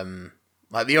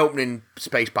 Like the opening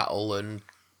space battle and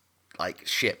like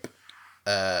ship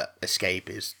escape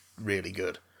is really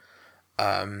good.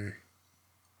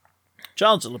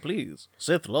 Chancellor, please.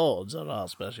 Sith Lords are our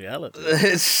speciality.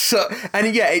 It's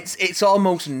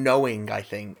almost knowing, I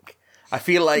think. I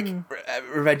feel like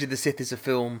Revenge of the Sith is a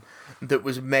film that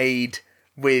was made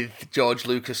with George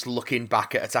Lucas looking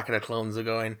back at Attack of the Clones and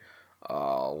going,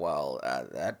 oh, well,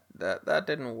 that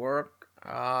didn't work.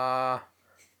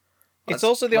 It's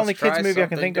also the only kids movie I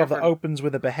can think of that different. opens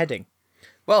with a beheading.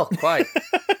 Well, quite.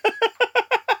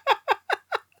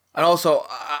 And also,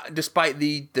 despite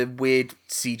the weird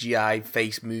CGI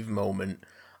face move moment,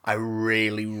 I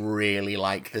really, really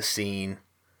like the scene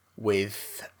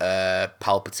with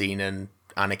Palpatine and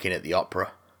Anakin at the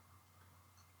opera.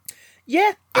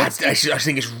 Yeah. I just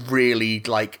think it's really,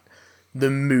 like, the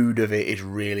mood of it is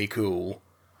really cool.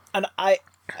 And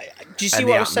do you see And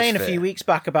what the I was saying a atmosphere. few weeks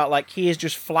back about, like, he is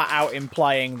just flat out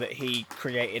implying that he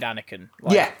created Anakin?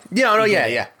 Like,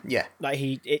 Yeah. Like,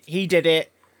 he did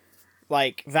it.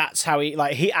 Like, that's how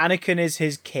Anakin is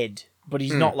his kid, but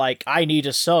he's not like, I need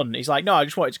a son. He's like, no, I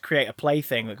just wanted to create a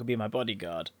plaything that could be my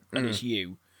bodyguard, and it's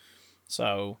you.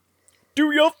 So,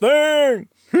 do your thing!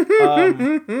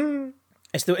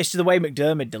 It's the way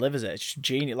McDermott delivers it. It's just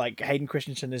genius. Like, Hayden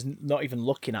Christensen is not even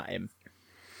looking at him.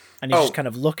 And he's just kind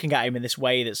of looking at him in this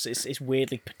way that's it's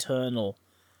weirdly paternal.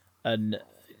 And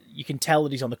you can tell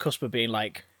that he's on the cusp of being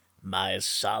like, my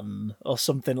son, or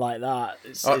something like that.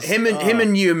 Him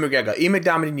and Ewan McGregor. Ian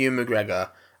McDiarmid and Ewan McGregor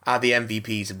are the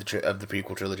MVPs of the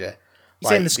prequel trilogy. You're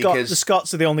saying the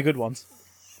Scots are the only good ones?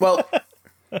 Well,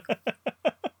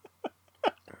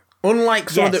 unlike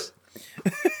some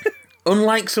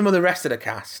of the rest of the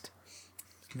cast,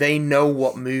 they know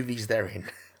what movies they're in.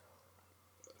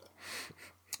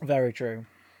 Very true.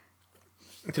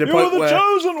 To the You're point the where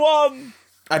chosen one!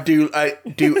 I do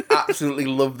absolutely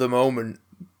love the moment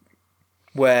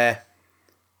where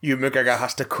Ewan McGregor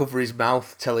has to cover his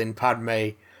mouth telling Padme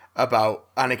about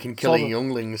Anakin killing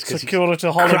younglings because Security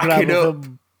he's cracking hologram up. of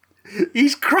them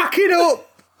He's cracking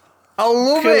up. I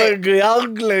love killing it.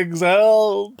 younglings.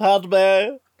 Help,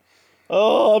 Padme.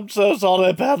 Oh, I'm so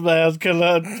sorry, Padme. I was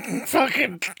killing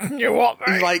fucking you want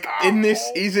me. He's like in this.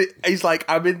 He's like,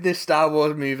 I'm in this Star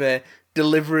Wars movie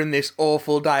delivering this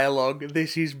awful dialogue.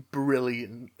 This is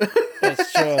brilliant.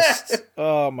 It's just,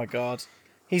 oh my god,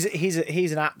 he's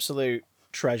an absolute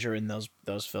treasure in those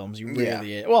films. He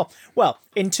really is. Well,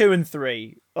 in 2 and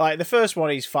 3, like the first one,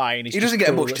 he's fine. He doesn't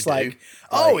get much to do. Like,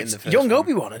 oh, in the it's first young one.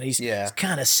 Obi-Wan, and he's Yeah.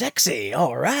 kind of sexy.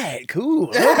 All right, cool.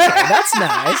 Okay, that's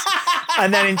nice.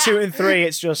 And then in 2 and 3,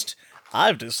 it's just,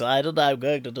 I've decided I'm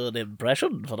going to do an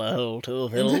impression for the whole 2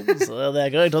 films. They're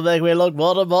going to make me look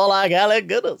more and more like Alec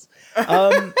Guinness.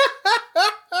 I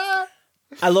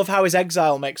love how his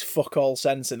exile makes fuck all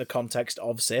sense in the context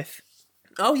of Sith.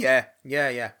 Oh yeah.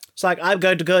 It's like, I'm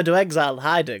going to go into exile and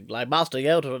hiding. Like Master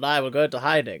Yoda and I were going to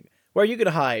hiding. Where are you going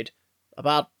to hide?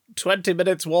 about 20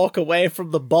 minutes walk away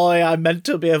from the boy I meant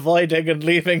to be avoiding and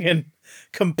leaving in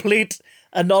complete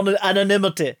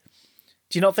anonymity.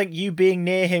 Do you not think you being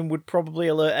near him would probably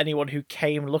alert anyone who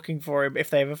came looking for him, if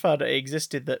they ever found out he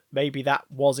existed, that maybe that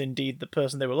was indeed the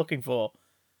person they were looking for?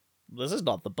 This is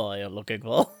not the boy I'm looking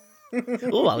for.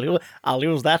 Oh, I'll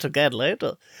use that again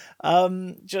later. Well,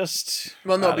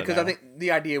 no, because I think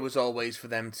the idea was always for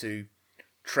them to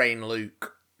train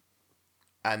Luke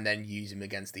and then use him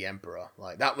against the Emperor.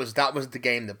 Like that was the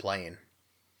game they're playing.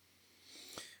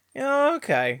 Yeah,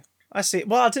 okay, I see.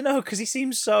 Well, I don't know, because he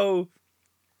seems so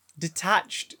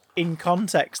detached in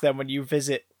context. Then when you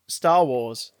visit Star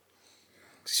Wars,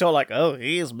 it's sort of like, oh,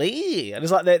 here's me, and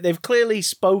it's like they've clearly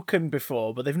spoken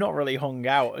before, but they've not really hung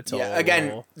out at all. Yeah,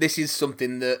 again, this is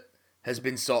something that has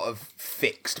been sort of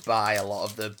fixed by a lot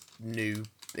of the new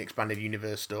expanded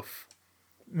universe stuff.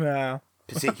 Yeah.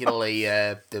 Particularly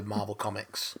the Marvel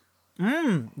comics.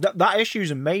 That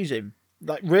issue's amazing.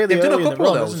 Like really, they've done early a couple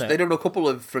in the run, of those. isn't it? They've done a couple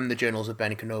of from the Journals of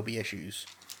Ben Kenobi issues,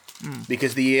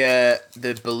 because the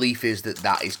belief is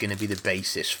that is going to be the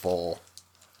basis for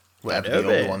whatever the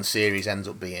Obi-Wan series ends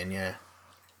up being. Yeah,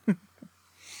 I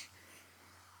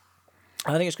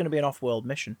think it's going to be an off-world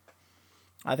mission.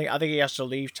 I think he has to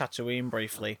leave Tatooine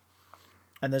briefly,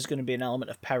 and there's going to be an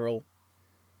element of peril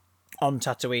on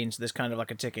Tatooine, so there's kind of like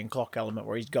a ticking clock element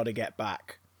where he's got to get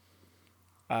back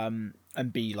and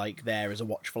be like there as a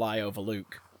watchful eye over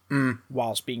Luke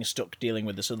whilst being stuck dealing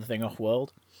with this other thing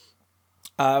off-world.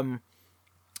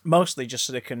 Mostly just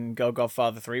so they can go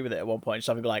Godfather 3 with it at one point.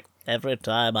 So I'd be like, every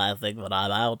time I think that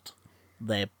I'm out,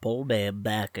 they pull me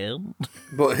back in.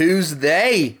 But who's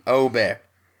they, Obi?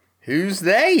 Who's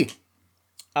they?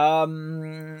 Garble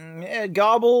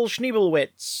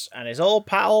Schneebelwitz and his old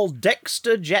pal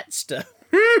Dexter Jetster.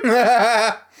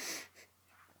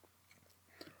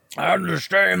 I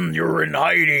understand you're in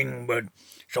hiding, but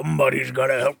somebody's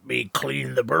gotta help me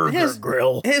clean the burger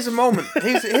grill. Here's a moment.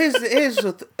 Here's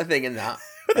a thing in that.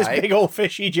 There's right? big old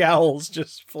fishy jowls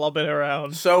just flobbing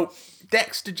around. So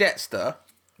Dexter Jetster,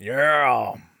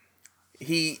 yeah,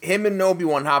 him and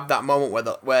Obi-Wan have that moment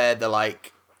where they're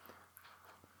like,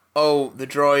 oh, the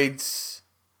droids,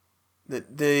 the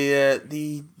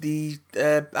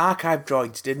archive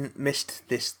droids didn't miss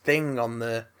this thing on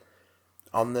the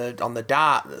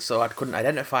dart, so I couldn't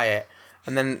identify it.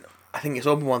 And then I think it's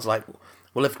Obi-Wan's like,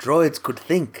 well, if droids could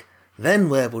think, then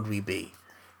where would we be?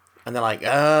 And they're like,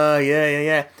 oh,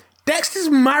 yeah. Dexter's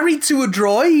married to a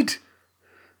droid.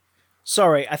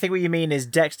 Sorry, I think what you mean is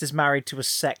Dexter's married to a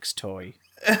sex toy.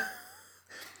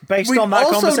 Based on that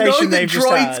conversation they've just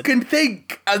had. Droids can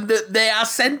think and that they are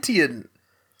sentient.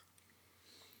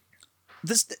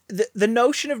 The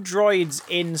notion of droids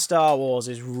in Star Wars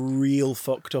is real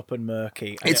fucked up and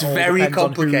murky. And it's very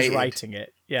complicated. On who's writing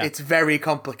it. Yeah. It's very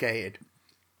complicated.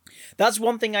 That's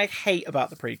one thing I hate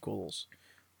about the prequels.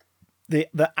 The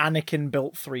Anakin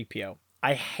built 3PO.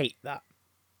 I hate that.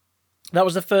 That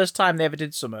was the first time they ever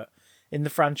did something in the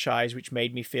franchise which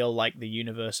made me feel like the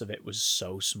universe of it was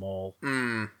so small.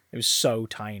 It was so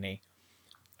tiny.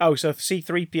 Oh, so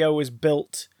C-3PO was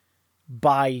built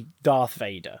by Darth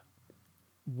Vader.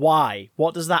 Why?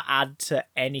 What does that add to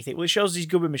anything? Well, it shows he's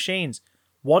good with machines.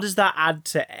 What does that add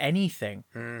to anything?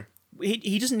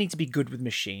 He doesn't need to be good with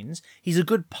machines. He's a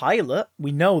good pilot.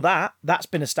 We know that. That's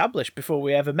been established before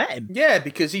we ever met him. Yeah,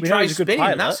 because he tries spinning,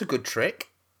 and that's a good trick.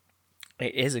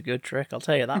 It is a good trick, I'll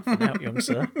tell you that for now, young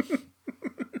sir. Do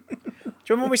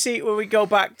you remember when we go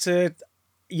back to...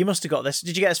 You must have got this.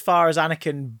 Did you get as far as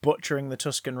Anakin butchering the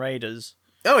Tusken Raiders?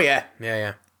 Oh, yeah.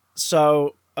 Yeah.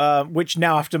 So, which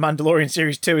now after Mandalorian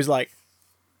Series 2 is like,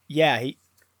 yeah,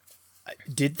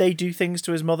 did they do things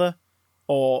to his mother?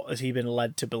 Or has he been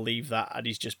led to believe that and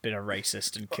he's just been a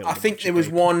racist and killed I think there was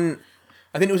one...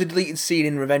 I think there was a deleted scene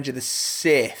in Revenge of the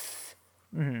Sith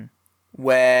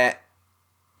where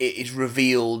it is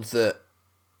revealed that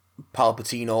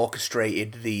Palpatine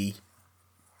orchestrated the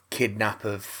kidnap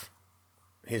of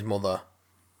his mother.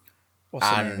 What's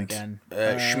her name again?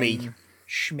 Shmi.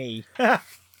 Shmi.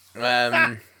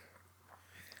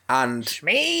 And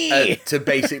Shmi! To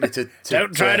basically to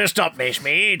Don't try to stop me,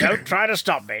 Shmi. Don't try to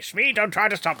stop me, Shmi. Don't try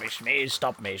to stop me, Shmi.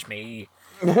 Stop me, Shmi.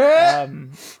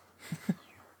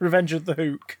 Revenge of the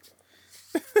Hook.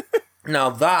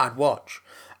 Now that I'd watch.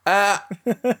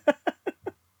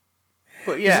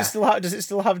 But yeah. Does it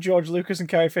still have George Lucas and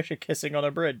Carrie Fisher kissing on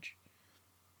a bridge?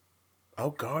 Oh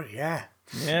god, yeah.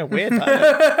 Yeah, weird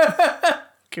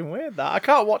that. Fucking weird that. I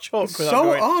can't watch Hook without so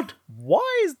going, odd.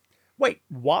 Wait,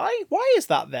 why? Why is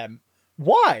that them?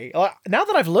 Why? Now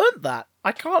that I've learnt that,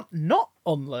 I can't not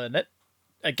unlearn it.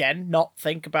 Again, not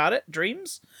think about it.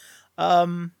 Dreams.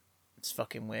 It's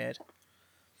fucking weird.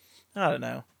 I don't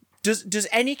know. Does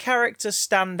any character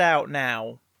stand out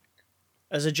now?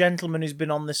 As a gentleman who's been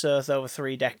on this earth over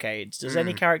 3 decades, does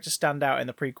any character stand out in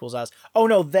the prequels as, oh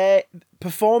no, their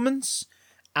performance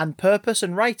and purpose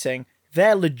and writing,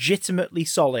 they're legitimately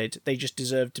solid, they just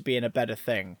deserve to be in a better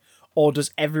thing? Or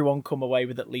does everyone come away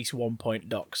with at least 1 point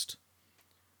doxed?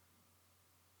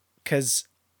 Because,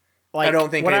 like, I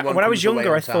don't think when anyone I was comes away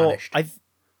younger, I thought... untarnished.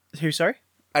 Who, sorry?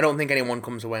 I don't think anyone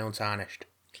comes away untarnished.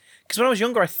 Because when I was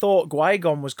younger, I thought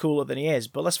Qui-Gon was cooler than he is,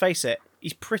 but let's face it,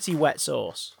 he's pretty wet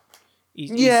sauce.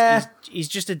 He's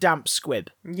just a damp squib.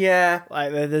 Yeah.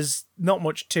 Like, there's not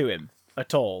much to him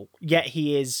at all. Yet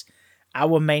he is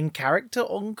our main character,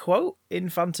 unquote, in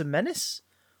Phantom Menace.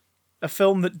 A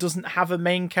film that doesn't have a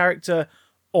main character,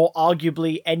 or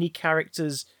arguably any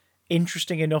characters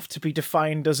interesting enough to be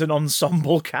defined as an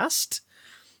ensemble cast.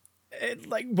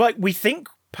 Like we think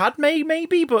Padme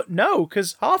maybe, but no,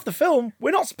 because half the film,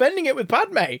 we're not spending it with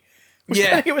Padme. We're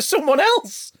spending it with someone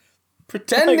else.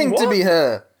 Pretending to be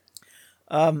her.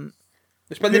 They're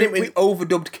spending it with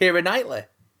overdubbed Keira Knightley.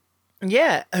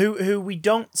 Yeah, who we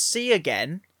don't see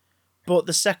again, but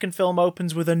the second film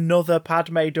opens with another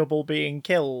Padme double being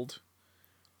killed,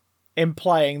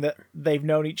 implying that they've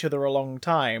known each other a long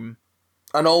time.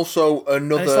 And also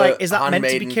another is that meant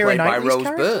to be handmaiden Keira played by Knightley's Rose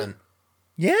character? Byrne.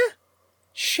 Yeah?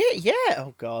 Shit, yeah.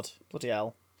 Oh, God. Bloody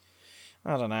hell.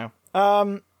 I don't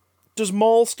know. Does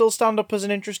Maul still stand up as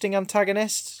an interesting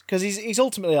antagonist? Because he's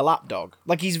ultimately a lapdog.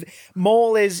 Like,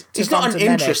 Maul is... He's not an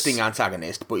interesting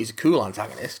antagonist, but he's a cool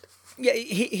antagonist. Yeah,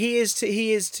 he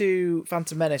is to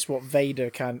Phantom Menace what Vader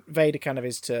kind of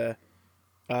is to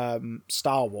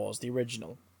Star Wars, the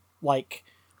original. Like,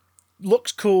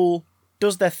 looks cool,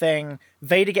 does their thing.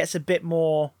 Vader gets a bit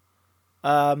more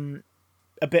to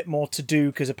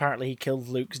do because apparently he killed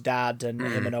Luke's dad, and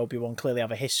him and Obi-Wan clearly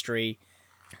have a history.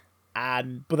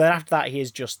 But then after that, he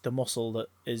is just the muscle that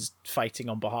is fighting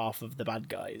on behalf of the bad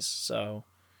guys. So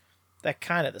they're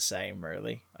kind of the same,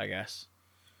 really, I guess.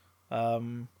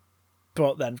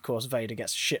 But then, of course, Vader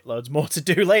gets shitloads more to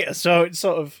do later, so it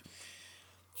sort of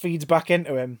feeds back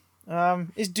into him.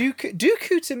 Is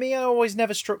Dooku to me always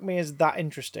never struck me as that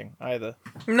interesting either.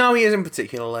 No, he isn't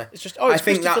particularly. It's just it's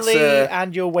Christopher Lee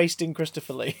and you're wasting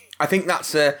Christopher Lee. I think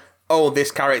that's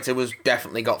this character was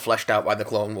definitely got fleshed out by the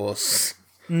Clone Wars.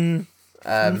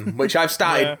 Which I've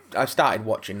started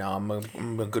watching now.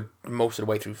 I'm a good most of the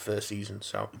way through the first season.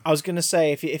 So I was gonna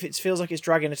say if it feels like it's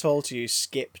dragging at all to you,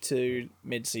 skip to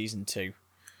mid-season 2.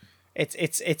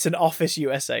 It's an Office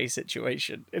USA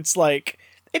situation. It's like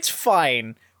it's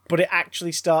fine, but it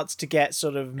actually starts to get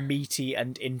sort of meaty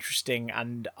and interesting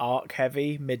and arc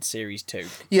heavy mid-series 2.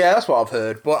 Yeah, that's what I've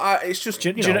heard. But it's just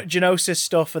Geonosis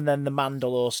stuff, and then the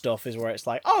Mandalore stuff is where it's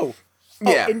like,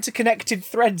 yeah, interconnected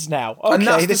threads now.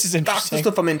 Okay, this is interesting. That's the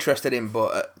stuff I'm interested in,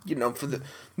 but for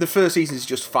the first season is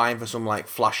just fine for some like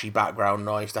flashy background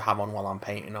noise to have on while I'm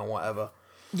painting or whatever.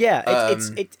 Yeah,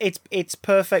 it's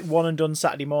perfect one and done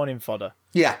Saturday morning fodder.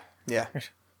 Yeah. Yeah.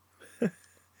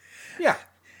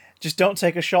 Just don't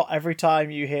take a shot every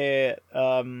time you hear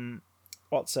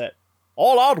what's it?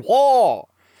 All out war.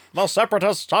 The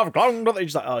separatists have clung to the...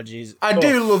 Just like, oh jeez. I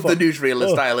do love the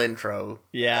newsreeler style intro.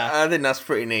 Yeah, I think that's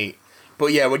pretty neat.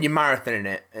 But yeah, when you're marathoning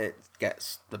it, it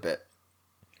gets a bit...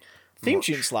 Theme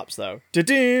tune slaps, though.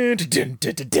 Yeah,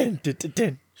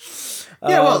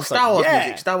 well, Star Wars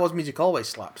music. Star Wars music always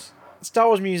slaps. Star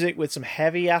Wars music with some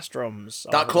heavy-ass drums.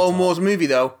 That Clone Wars movie,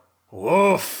 though.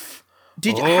 Woof.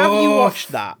 Have you watched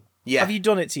that? Yeah. Have you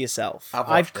done it to yourself?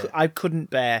 I couldn't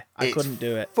bear. I couldn't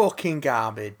do it. Fucking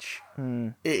garbage.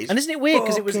 It is. And isn't it weird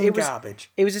because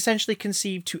garbage. It was essentially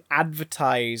conceived to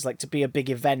advertise, like to be a big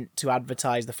event to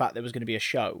advertise the fact there was going to be a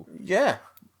show. Yeah.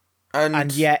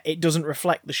 And yet it doesn't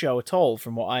reflect the show at all,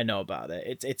 from what I know about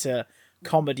it. It's a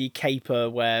comedy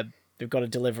caper where they've got to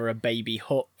deliver a baby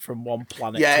Hutt from one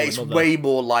planet to another. Yeah, it's way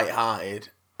more light-hearted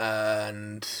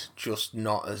and just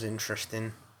not as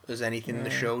interesting as anything the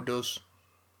show does.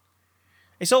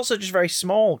 It's also just very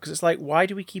small, because it's like, why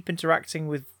do we keep interacting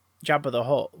with Jabba the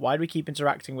Hutt? Why do we keep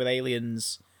interacting with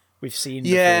aliens we've seen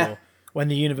before when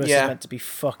the universe is meant to be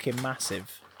fucking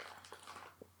massive?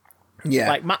 Yeah.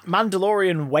 Like,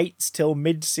 Mandalorian waits till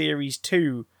mid-series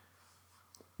 2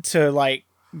 to, like,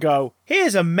 go,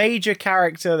 here's a major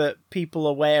character that people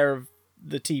aware of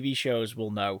the TV shows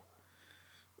will know.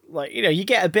 Like, you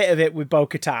get a bit of it with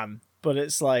Bo-Katan, but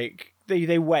it's like,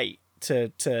 they wait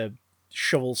to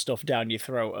shovel stuff down your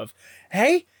throat of,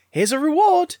 hey, here's a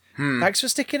reward. Thanks for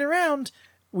sticking around.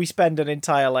 We spend an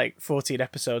entire, 14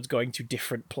 episodes going to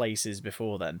different places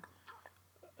before then.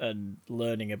 and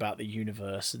learning about the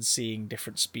universe and seeing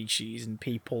different species and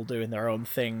people doing their own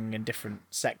thing in different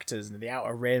sectors and the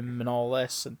Outer Rim and all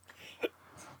this. And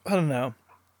I don't know.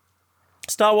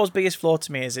 Star Wars' biggest flaw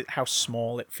to me is how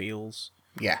small it feels.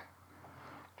 Yeah.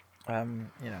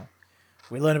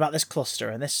 We learn about this cluster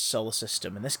and this solar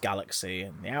system and this galaxy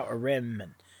and the Outer Rim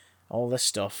and all this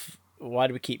stuff. Why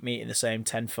do we keep meeting the same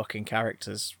 10 fucking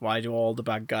characters? Why do all the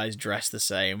bad guys dress the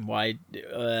same? Why?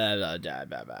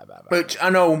 Which I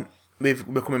know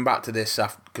we're coming back to this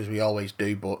because we always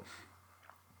do, but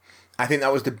I think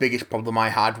that was the biggest problem I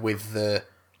had with the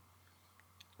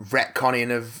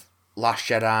retconning of Last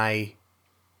Jedi.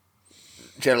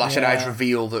 Last Jedi's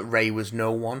reveal that Rey was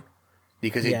no one.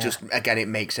 Because it just, again, it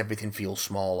makes everything feel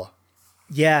smaller.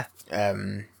 Yeah.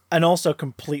 And also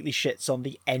completely shits on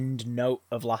the end note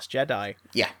of Last Jedi.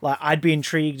 Yeah. Like, I'd be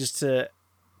intrigued as to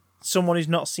someone who's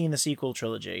not seen the sequel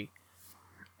trilogy,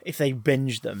 if they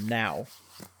binge them now,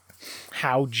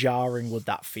 how jarring would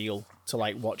that feel to,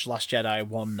 like, watch Last Jedi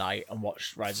one night and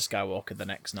watch Rise of Skywalker the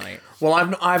next night? Well,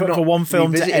 I've not for one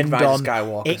film to end Rise on, of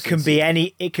Skywalker it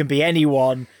can be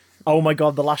anyone. Oh my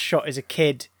god, the last shot is a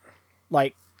kid,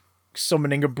 like,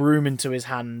 summoning a broom into his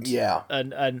hand. Yeah.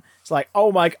 And it's like,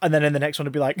 oh my... And then in the next one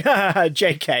it'd be like,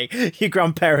 JK, your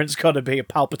grandparents gotta be a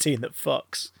Palpatine that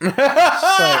fucks. It's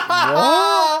like,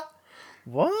 what?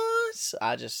 What?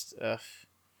 I just...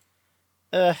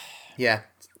 Yeah.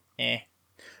 Eh.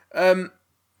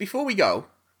 Before we go...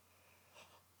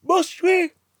 Must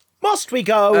we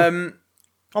go?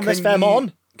 On this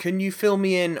Fairmont? Can you fill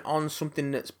me in on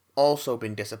something that's also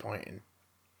been disappointing?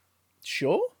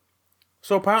 Sure.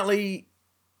 So apparently,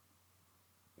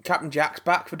 Captain Jack's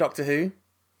back for Doctor Who.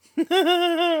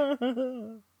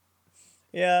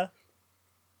 Yeah.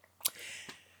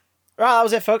 Right, that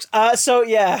was it, folks. So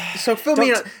fill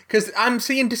me in, because I'm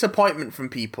seeing disappointment from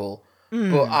people,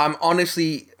 but I'm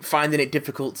honestly finding it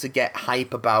difficult to get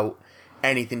hype about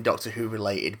anything Doctor Who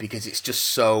related because it's just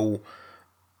so...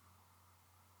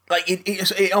 Like,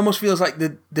 it almost feels like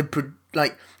the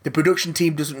production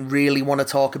team doesn't really want to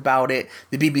talk about it.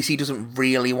 The BBC doesn't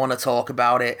really want to talk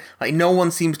about it. Like, no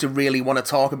one seems to really want to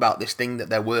talk about this thing that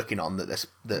they're working on that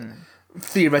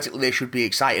theoretically they should be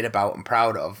excited about and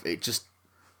proud of. It just...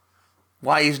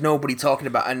 Why is nobody talking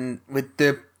about... And with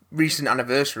the recent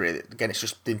anniversary, again, it's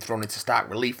just been thrown into stark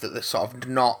relief that there's sort of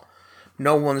not...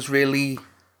 No one seems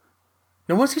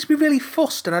to be really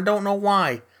fussed, and I don't know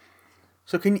why.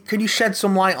 So can you shed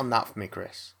some light on that for me,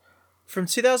 Chris? From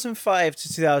 2005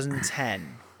 to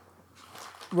 2010,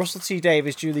 Russell T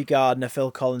Davies, Julie Gardner,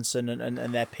 Phil Collinson,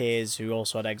 and their peers, who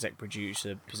also had exec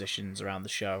producer positions around the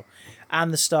show,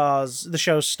 and the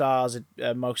show's stars,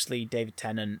 mostly David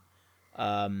Tennant,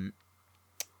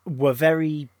 were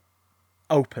very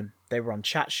open. They were on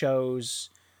chat shows.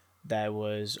 There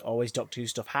was always Doctor Who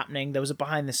stuff happening. There was a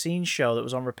behind-the-scenes show that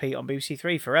was on repeat on BBC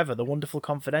Three forever, The Wonderful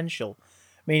Confidential.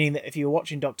 Meaning that if you were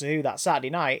watching Doctor Who that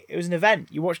Saturday night, it was an event.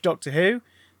 You watched Doctor Who, and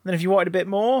then if you wanted a bit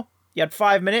more, you had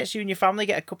 5 minutes, you and your family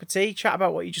get a cup of tea, chat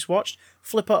about what you just watched,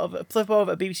 flip over to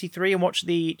BBC Three and watch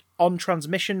the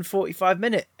on-transmission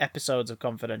 45-minute episodes of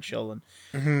Confidential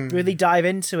and really dive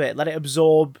into it. Let it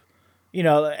absorb,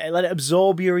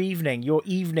 your evening. Your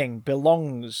evening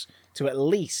belongs to at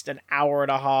least an hour and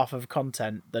a half of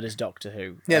content that is Doctor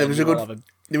Who. Yeah, there was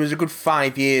a good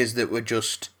 5 years that were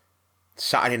just...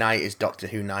 Saturday night is Doctor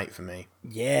Who night for me.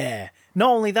 Yeah.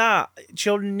 Not only that,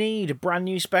 Children Need a brand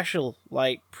new special.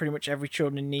 Like, pretty much every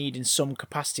Children Need in some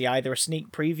capacity, either a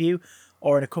sneak preview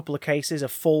or in a couple of cases, a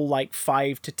full,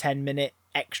 5 to 10 minute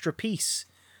extra piece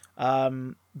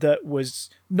that was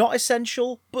not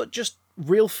essential, but just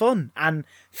real fun and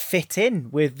fit in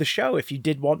with the show. If you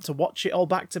did want to watch it all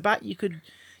back to back, you can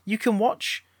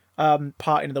watch...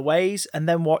 Parting of the Ways, and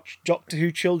then watch Doctor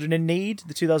Who Children in Need,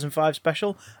 the 2005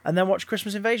 special, and then watch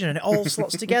Christmas Invasion, and it all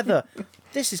slots together.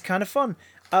 This is kind of fun.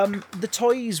 The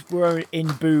toys were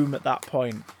in boom at that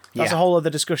point. That's a whole other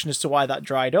discussion as to why that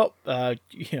dried up.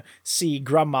 See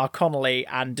Grandma Connolly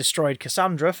and Destroyed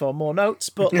Cassandra for more notes.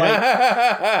 But you'd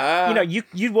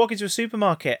walk into a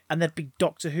supermarket and there'd be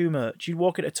Doctor Who merch. You'd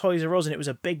walk into Toys R Us and it was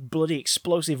a big bloody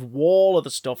explosive wall of the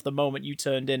stuff the moment you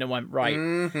turned in and went right.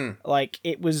 Mm-hmm. Like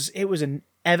it was an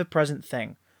ever present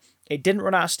thing. It didn't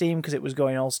run out of steam because it was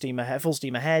going full steam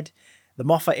ahead. The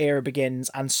Moffat era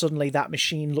begins, and suddenly that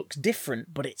machine looks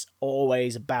different, but it's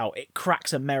always about. It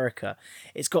cracks America.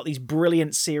 It's got these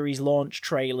brilliant series launch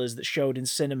trailers that showed in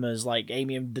cinemas, like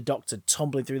Amy and the Doctor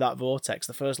tumbling through that vortex,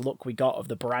 the first look we got of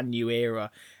the brand new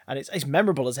era. And it's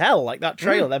memorable as hell, like that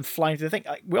trailer, them flying through the thing.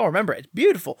 We all remember it. It's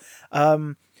beautiful.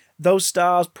 Those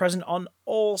stars present on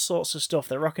all sorts of stuff.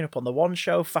 They're rocking up on the one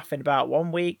show, faffing about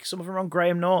one week. Some of them are on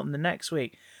Graham Norton the next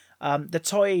week. The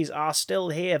toys are still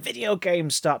here. Video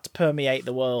games start to permeate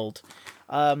the world.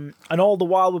 And all the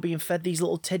while we're being fed these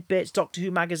little tidbits. Doctor Who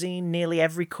magazine, nearly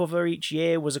every cover each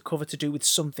year was a cover to do with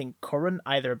something current,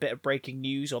 either a bit of breaking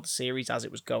news or the series as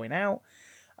it was going out.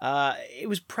 It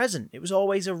was present. It was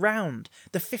always around.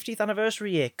 The 50th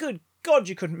anniversary year. Good God,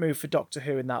 you couldn't move for Doctor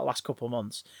Who in that last couple of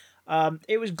months.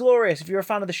 It was glorious. If you're a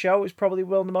fan of the show, it was probably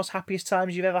one of the most happiest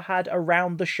times you've ever had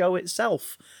around the show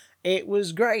itself. It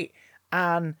was great.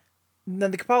 And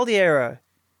then the Capaldi era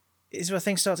is where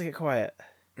things start to get quiet.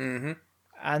 Mm-hmm.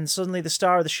 And suddenly the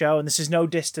star of the show, and this is no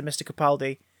diss to Mr.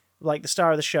 Capaldi, like the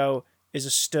star of the show is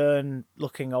a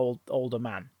stern-looking older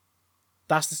man.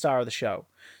 That's the star of the show.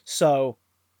 So,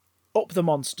 up the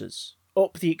monsters,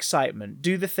 up the excitement,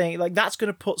 do the thing. Like, that's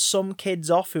going to put some kids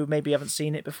off who maybe haven't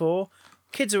seen it before.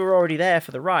 Kids who are already there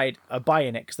for the ride are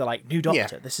buying it because they're like, new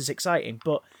Doctor, this is exciting.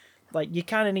 But like, you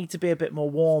kind of need to be a bit more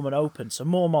warm and open. So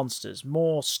more monsters,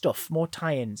 more stuff, more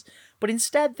tie-ins. But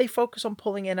instead, they focus on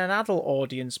pulling in an adult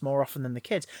audience more often than the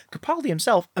kids. Capaldi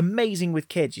himself, amazing with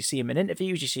kids. You see him in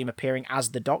interviews, you see him appearing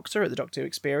as the Doctor at the Doctor Who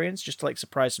Experience, just to like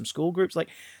surprise some school groups. Like,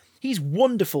 he's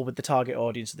wonderful with the target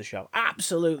audience of the show.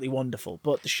 Absolutely wonderful.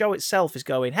 But the show itself is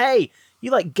going, hey,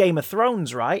 you like Game of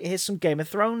Thrones, right? Here's some Game of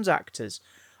Thrones actors.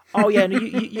 Oh yeah, no,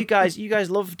 you guys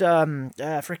loved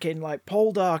freaking like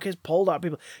Poldark. Here's Poldark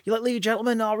people. You like League of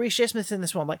Gentlemen? Oh, Reece Shearsmith's in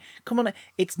this one. Like, come on,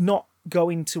 it's not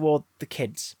going toward the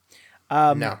kids.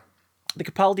 No. The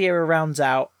Capaldi era rounds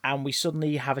out, and we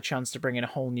suddenly have a chance to bring in a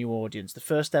whole new audience. The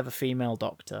first ever female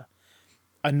Doctor,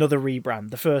 another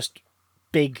rebrand, the first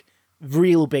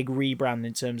real big rebrand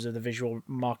in terms of the visual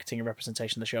marketing and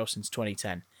representation of the show since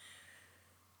 2010.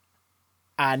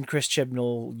 And Chris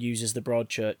Chibnall uses the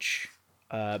Broadchurch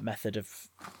method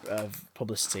of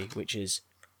publicity, which is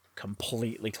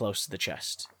completely close to the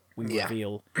chest. We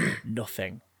reveal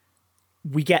nothing.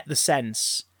 We get the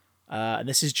sense, and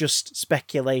this is just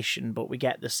speculation, but we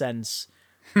get the sense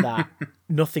that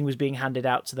nothing was being handed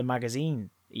out to the magazine,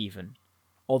 even,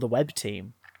 or the web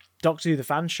team. Doctor Who the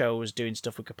Fan Show was doing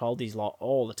stuff with Capaldi's lot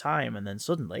all the time, and then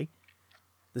suddenly,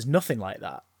 there's nothing like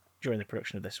that during the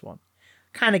production of this one.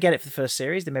 Kind of get it for the first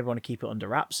series. They maybe want to keep it under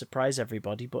wraps, surprise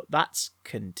everybody, but that's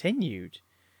continued.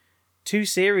 2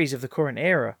 series of the current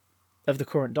era, of the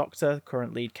current Doctor,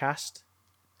 current lead cast,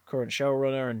 current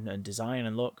showrunner and design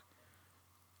and look,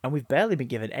 and we've barely been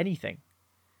given anything.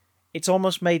 It's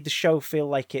almost made the show feel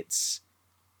like it's,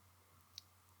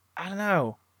 I don't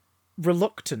know,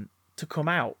 reluctant to come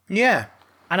out. Yeah.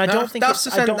 And I don't think that's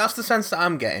the sense that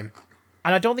I'm getting.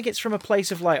 And I don't think it's from a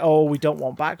place of like, oh, we don't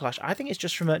want backlash. I think it's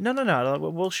just from a, no,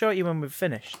 we'll show it you when we've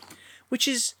finished. Which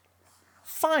is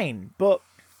fine, but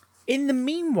in the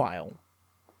meanwhile,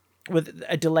 with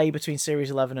a delay between Series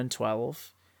 11 and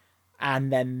 12,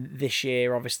 and then this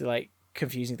year, obviously, like,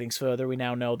 confusing things further, we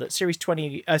now know that Series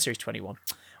 21,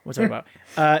 we're talking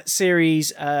about,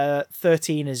 Series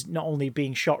 13 is not only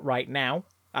being shot right now,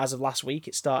 as of last week,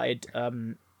 it started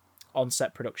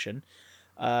on-set production,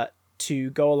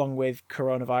 to go along with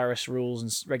coronavirus rules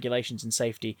and regulations and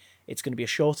safety. It's going to be a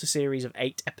shorter series of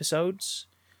 8 episodes.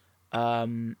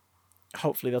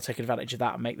 Hopefully they'll take advantage of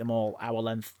that and make them all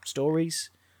hour-length stories.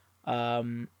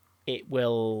 It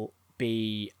will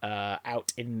be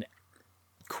out in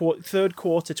third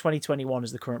quarter 2021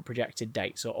 is the current projected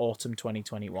date, so autumn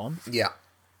 2021. Yeah.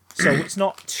 So it's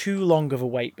not too long of a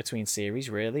wait between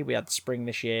series, really. We had spring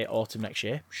this year, autumn next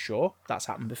year. Sure, that's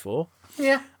happened before.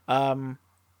 Yeah.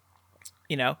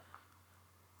 You know,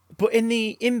 but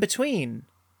in between,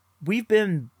 we've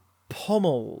been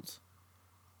pummeled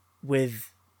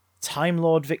with Time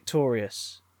Lord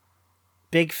Victorious,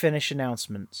 Big Finish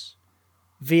announcements,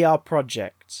 VR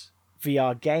projects,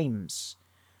 VR games,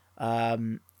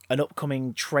 an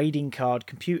upcoming trading card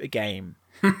computer game,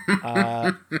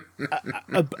 a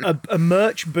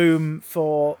merch boom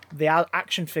for the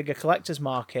action figure collector's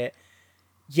market,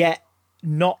 yet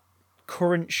not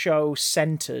current show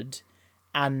centered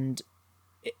and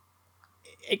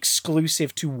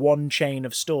exclusive to one chain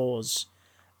of stores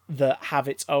that have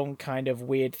its own kind of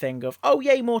weird thing of, oh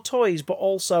yay, more toys, but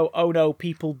also, oh no,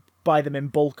 people buy them in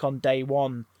bulk on day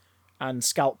one and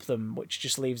scalp them, which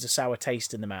just leaves a sour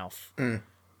taste in the mouth.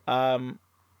 Time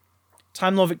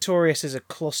Lord Victorious is a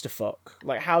clusterfuck.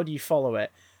 Like, how do you follow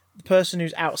it? The person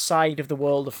who's outside of the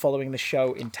world of following the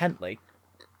show intently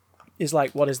is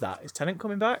like, what is that? Is Tennant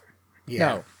coming back? Yeah.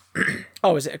 No.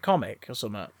 Oh, is it a comic or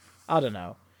something? I don't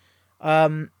know.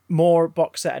 More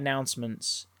box set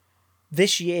announcements.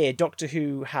 This year, Doctor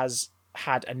Who has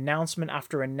had announcement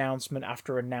after announcement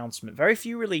after announcement. Very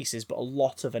few releases, but a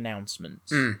lot of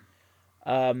announcements.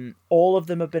 All of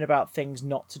them have been about things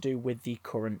not to do with the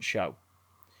current show.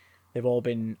 They've all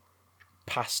been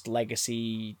past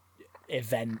legacy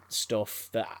event stuff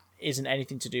that isn't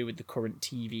anything to do with the current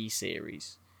TV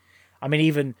series. I mean,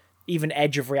 even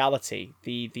Edge of Reality,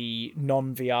 the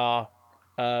non-VR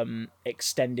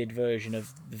extended version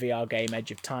of the VR game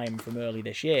Edge of Time from early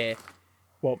this year,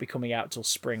 won't be coming out till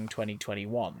spring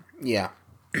 2021. Yeah.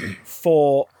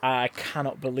 For, I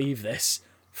cannot believe this,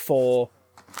 for,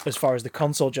 as far as the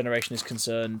console generation is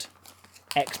concerned,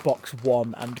 Xbox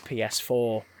One and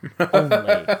PS4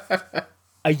 only.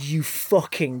 Are you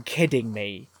fucking kidding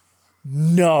me?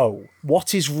 No.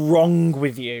 What is wrong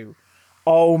with you?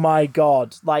 Oh my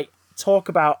god. Like, talk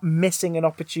about missing an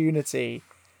opportunity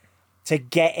to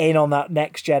get in on that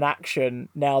next-gen action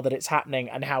now that it's happening,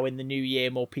 and how in the new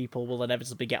year more people will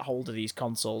inevitably get hold of these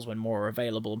consoles when more are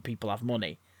available and people have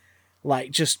money.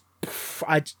 Like, just...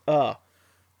 it's going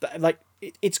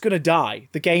to die.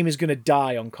 The game is going to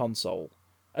die on console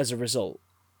as a result.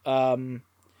 So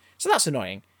that's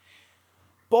annoying.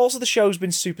 But also the show's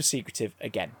been super secretive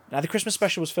again. Now, the Christmas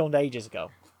special was filmed ages ago,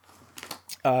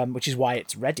 which is why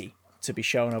it's ready to be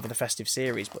shown over the festive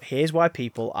series. But here's why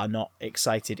people are not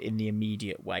excited in the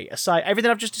immediate way. Aside, everything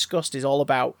I've just discussed is all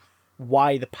about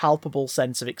why the palpable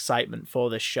sense of excitement for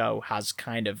this show has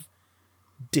kind of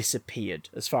disappeared,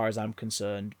 as far as I'm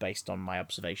concerned, based on my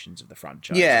observations of the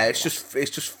franchise. Yeah, it's just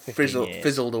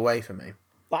fizzled away for me.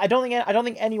 Like, I don't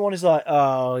think anyone is like,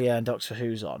 oh yeah, and Doctor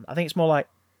Who's on. I think it's more like,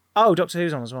 oh, Doctor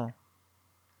Who's on as well,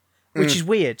 which is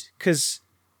weird because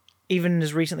even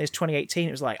as recently as 2018,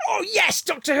 it was like, oh yes,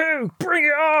 Doctor Who, bring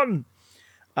it on.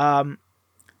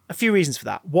 A few reasons for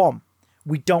that. One,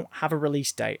 we don't have a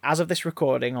release date. As of this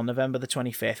recording on November the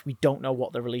 25th, we don't know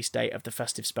what the release date of the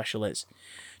festive special is.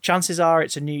 Chances are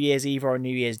it's a New Year's Eve or a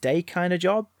New Year's Day kind of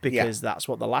job, because that's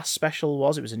what the last special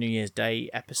was. It was a New Year's Day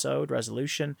episode,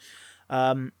 resolution.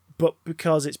 But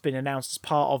because it's been announced as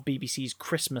part of BBC's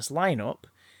Christmas lineup,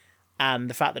 and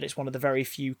the fact that it's one of the very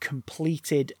few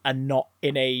completed and not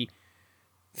in a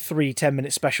 3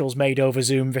 10-minute specials made over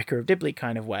Zoom Vicar of Dibley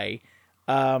kind of way,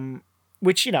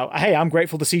 which, you know, hey, I'm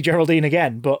grateful to see Geraldine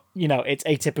again, but, you know, it's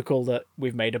atypical that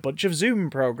we've made a bunch of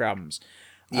Zoom programs,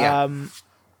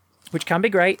 which can be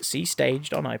great, see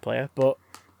staged on iPlayer, but,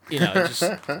 you know, just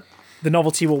the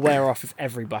novelty will wear off if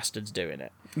every bastard's doing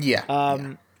it.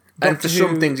 And for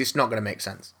some things, it's not going to make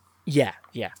sense. Yeah.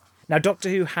 Now, Doctor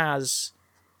Who has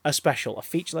a special, a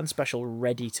feature-length special,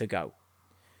 ready to go.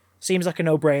 Seems like a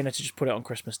no-brainer to just put it on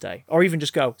Christmas Day. Or even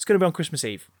just go, it's going to be on Christmas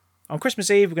Eve. On Christmas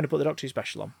Eve, we're going to put the Doctor Who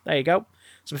special on. There you go.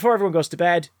 So before everyone goes to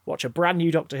bed, watch a brand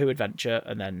new Doctor Who adventure,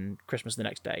 and then Christmas the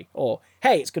next day. Or,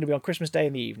 hey, it's going to be on Christmas Day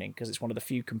in the evening, because it's one of the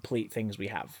few complete things we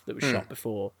have that was shot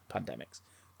before pandemics.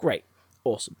 Great.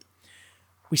 Awesome.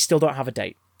 We still don't have a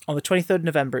date. On the 23rd of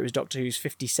November, it was Doctor Who's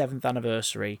 57th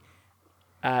anniversary.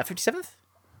 57th?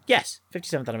 Yes,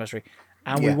 57th anniversary.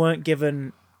 And we weren't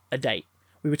given a date.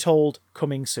 We were told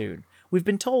coming soon. We've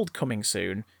been told coming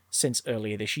soon since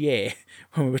earlier this year,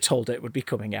 when we were told it would be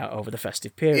coming out over the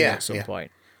festive period at some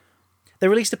point. They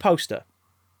released a poster.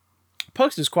 The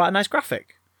poster's quite a nice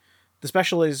graphic. The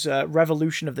special is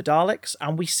Revolution of the Daleks,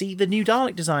 and we see the new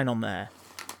Dalek design on there.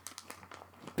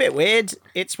 Bit weird.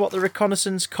 It's what the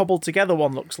Reconnaissance cobbled together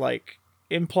one looks like,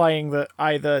 implying that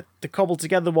either the cobbled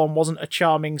together one wasn't a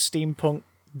charming steampunk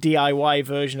DIY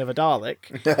version of a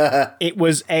Dalek, it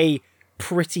was a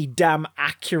pretty damn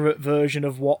accurate version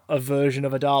of what a version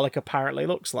of a Dalek apparently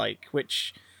looks like,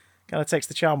 which kind of takes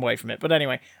the charm away from it. But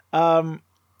anyway,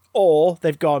 or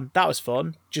they've gone, that was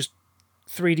fun, just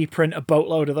 3D print a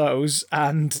boatload of those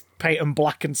and paint them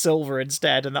black and silver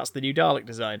instead, and that's the new Dalek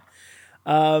design.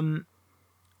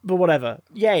 But whatever.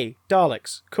 Yay,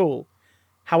 Daleks. Cool.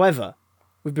 However,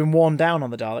 we've been worn down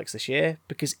on the Daleks this year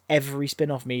because every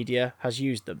spin-off media has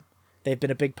used them. They've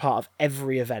been a big part of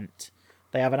every event.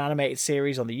 They have an animated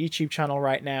series on the YouTube channel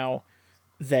right now.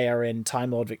 They are in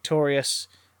Time Lord Victorious.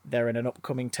 They're in an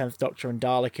upcoming 10th Doctor and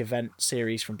Dalek event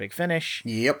series from Big Finish.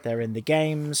 Yep. They're in the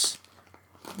games.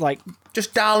 Like,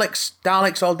 just Daleks.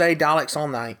 Daleks all day, Daleks all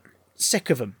night. Sick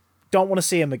of them. Don't want to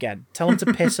see them again. Tell them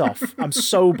to piss off. I'm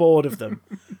so bored of them.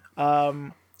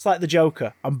 It's like the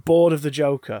Joker. I'm bored of the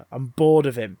Joker. I'm bored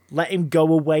of him. Let him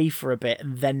go away for a bit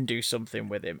and then do something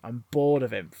with him. I'm bored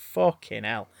of him. Fucking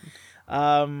hell.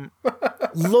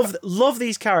 Love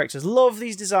these characters. Love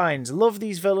these designs. Love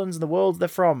these villains and the world they're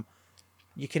from.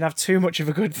 You can have too much of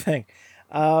a good thing.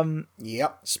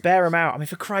 Yep. Spare them out. I mean,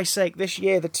 for Christ's sake, this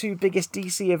year the two biggest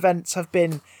DC events have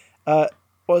been,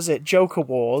 Joker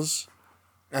Wars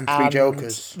And Three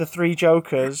Jokers. The Three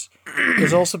Jokers.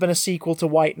 There's also been a sequel to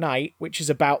White Knight, which is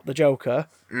about the Joker.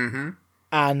 Mm-hmm.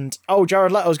 And,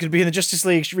 Jared Leto's going to be in the Justice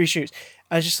League reshoots.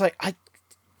 I was just like,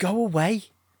 go away.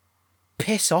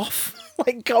 Piss off.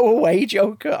 Like, go away,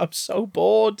 Joker. I'm so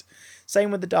bored.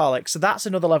 Same with the Daleks. So that's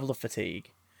another level of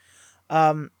fatigue.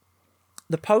 The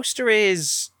poster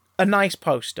is a nice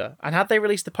poster. And had they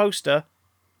released the poster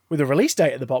with a release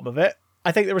date at the bottom of it,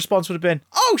 I think the response would have been,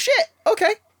 oh, shit,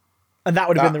 okay. And that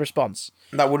would have been the response.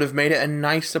 That would have made it a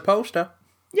nicer poster.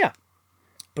 Yeah.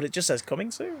 But it just says coming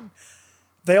soon.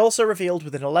 They also revealed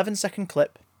with an 11-second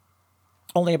clip,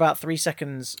 only about 3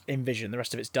 seconds in vision, the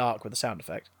rest of it's dark with a sound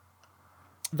effect,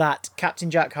 that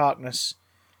Captain Jack Harkness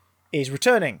is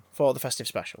returning for the festive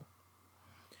special.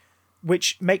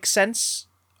 Which makes sense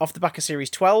off the back of Series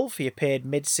 12. He appeared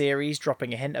mid-series,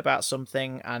 dropping a hint about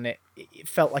something, and it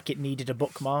felt like it needed a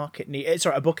bookmark. A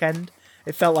bookend.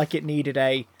 It felt like it needed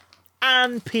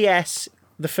and P.S.,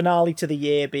 the finale to the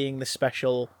year being the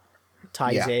special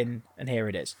ties in, and here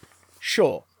it is.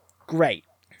 Sure. Great.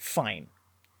 Fine.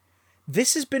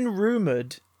 This has been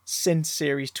rumoured since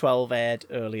Series 12 aired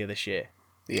earlier this year.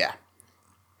 Yeah.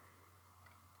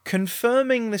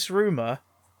 Confirming this rumour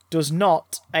does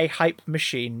not a hype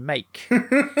machine make.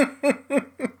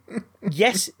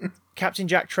 Yes, Captain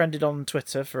Jack trended on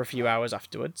Twitter for a few hours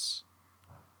afterwards.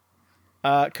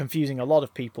 Confusing a lot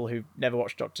of people who never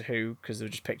watched Doctor Who because there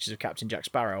were just pictures of Captain Jack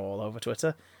Sparrow all over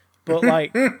Twitter. But,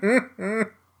 like,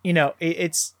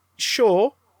 it's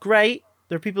sure, great.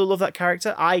 There are people who love that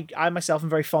character. I myself am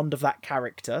very fond of that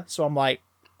character. So I'm like,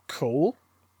 cool.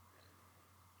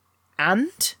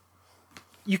 And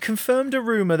you confirmed a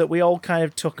rumour that we all kind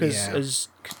of took as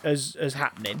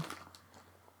happening.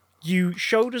 You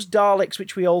showed us Daleks,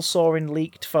 which we all saw in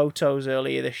leaked photos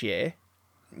earlier this year.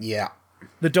 Yeah.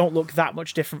 That don't look that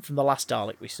much different from the last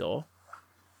Dalek we saw.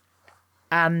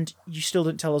 And you still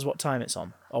didn't tell us what time it's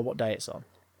on, or what day it's on.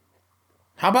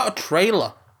 How about a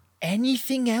trailer?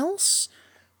 Anything else?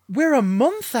 We're a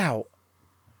month out.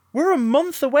 We're a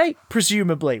month away,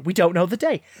 presumably. We don't know the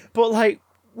day. But, like,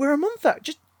 we're a month out.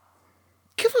 Just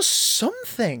give us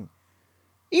something.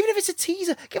 Even if it's a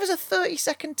teaser, give us a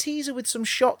 30-second teaser with some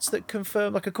shots that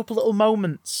confirm, like, a couple little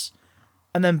moments.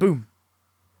 And then boom.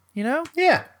 You know?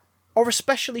 Yeah. Or a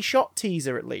specially shot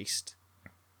teaser, at least.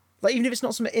 Like, even if it's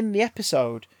not something in the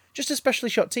episode, just a specially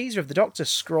shot teaser of the Doctor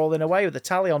scrolling away with a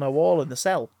tally on her wall in the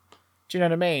cell. Do you know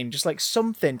what I mean? Just, like,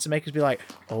 something to make us be like,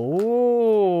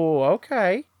 oh,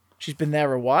 okay. She's been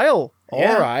there a while.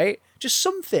 Yeah. All right. Just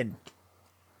something.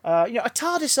 A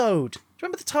TARDIS-ode. Do you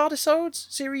remember the TARDIS-odes?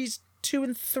 Series 2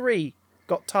 and 3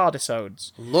 got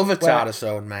TARDIS-odes. Love a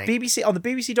TARDIS-ode, mate. On the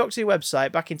BBC Doctor Who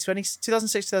website, back in 2006,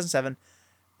 2007,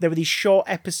 there were these short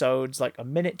episodes, like a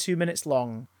minute, 2 minutes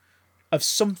long, of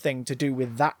something to do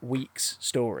with that week's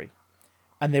story.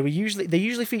 And they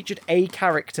usually featured a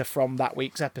character from that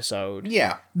week's episode.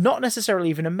 Yeah. Not necessarily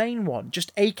even a main one,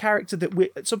 just a character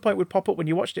that at some point would pop up when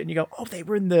you watched it and you go, oh, they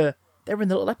were in the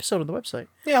little episode on the website.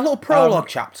 Yeah, a little prologue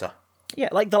chapter. Yeah,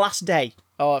 like the last day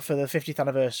for the 50th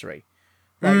anniversary.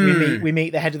 Like we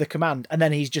meet the head of the command, and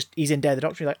then he's in Day of the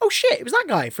Doctor. You're like, oh shit, it was that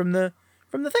guy from the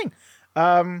thing.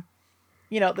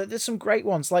 There's some great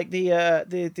ones, like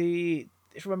the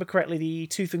if I remember correctly, the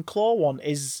Tooth and Claw one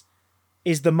is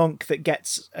the monk that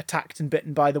gets attacked and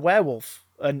bitten by the werewolf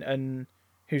and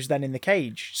who's then in the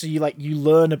cage. So you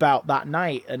learn about that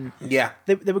night, and yeah,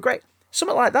 they were great.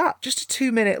 Something like that, just a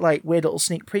 2-minute like weird little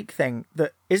sneak peek thing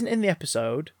that isn't in the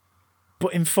episode,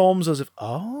 but informs us of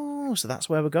so that's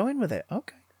where we're going with it.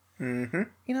 Okay, mm-hmm.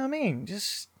 You know what I mean?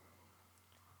 Just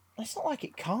it's not like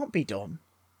it can't be done.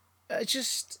 I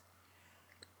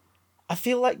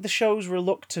feel like the show's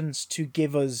reluctance to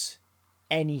give us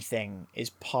anything is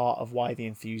part of why the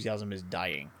enthusiasm is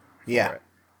dying. Yeah.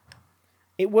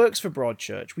 It works for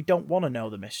Broadchurch. We don't want to know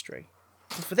the mystery.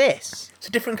 But for this, it's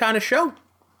a different kind of show.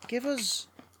 Give us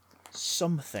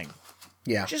something.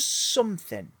 Yeah. Just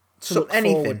something to look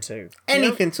forward to.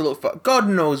 Anything to look for. God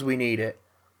knows we need it.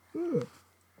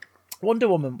 Wonder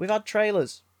Woman. We've had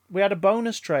trailers. We had a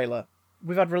bonus trailer.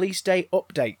 We've had release date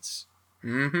updates.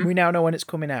 Mm-hmm. We now know when it's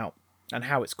coming out and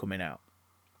how it's coming out.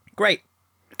 Great.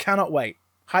 Cannot wait.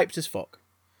 Hyped as fuck.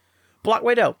 Black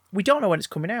Widow. We don't know when it's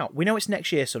coming out. We know it's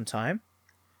next year sometime.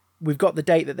 We've got the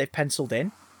date that they've penciled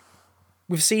in.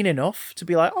 We've seen enough to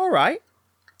be like, all right.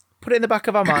 Put it in the back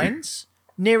of our minds.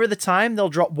 Nearer the time, they'll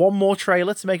drop one more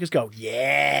trailer to make us go,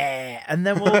 yeah. And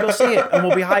then we'll go see it and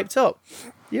we'll be hyped up.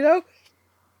 You know?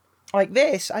 Like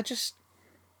this,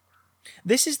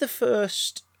 this is the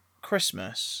first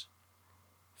Christmas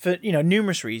for,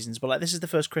 numerous reasons, but like this is the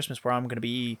first Christmas where I'm going to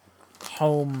be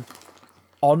home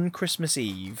on Christmas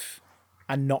Eve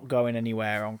and not going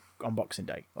anywhere on Boxing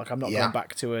Day. Like, I'm not Yeah. going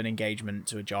back to an engagement,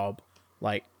 to a job.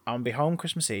 Like, I'm going to be home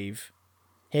Christmas Eve,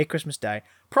 here Christmas Day,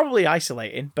 probably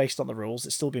isolating based on the rules.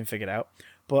 It's still being figured out.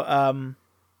 But,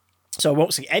 so I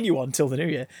won't see anyone till the new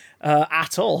year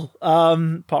at all.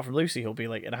 Apart from Lucy, who'll be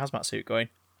like in a hazmat suit going,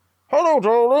 "Hello,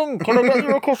 darling, can I get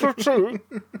you a cup of tea?"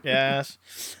 Yes.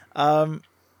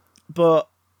 But,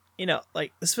 you know,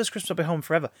 like, this first Christmas I'll be home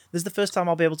forever. This is the first time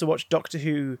I'll be able to watch Doctor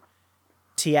Who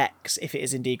TX, if it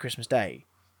is indeed Christmas Day,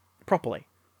 properly.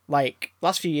 Like,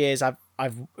 last few years, I've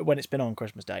when it's been on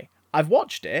Christmas Day, I've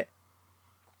watched it,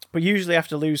 but usually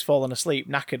after Lou's fallen asleep,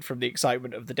 knackered from the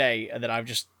excitement of the day, and then I've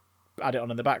just had it on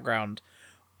in the background,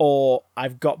 or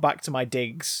I've got back to my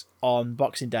digs on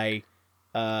Boxing Day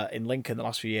in Lincoln the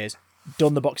last few years,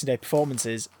 done the Boxing Day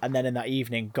performances, and then in that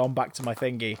evening gone back to my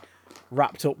thingy,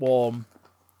 wrapped up warm,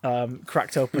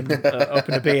 cracked open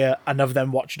a beer, and have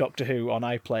then watched Doctor Who on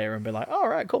iPlayer and be like, "All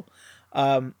right, cool."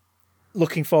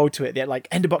 Looking forward to it. Like,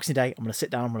 end of Boxing Day, I'm going to sit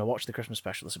down, I'm going to watch the Christmas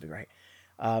special. This will be great.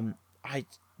 The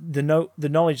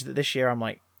knowledge that this year I'm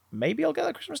like, maybe I'll get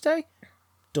that Christmas Day,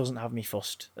 doesn't have me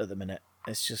fussed at the minute.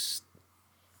 It's just,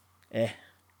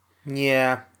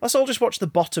 Yeah. Let's all just watch the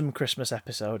bottom Christmas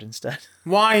episode instead.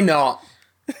 Why not?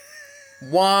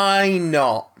 Why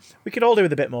not? We could all do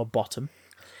with a bit more bottom.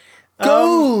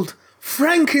 Gold,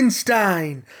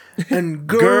 Frankenstein, and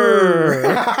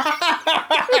Grr.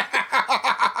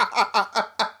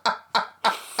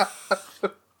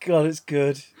 God, it's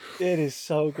good. It is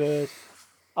so good.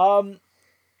 How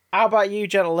about you,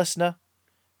 gentle listener?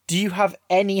 Do you have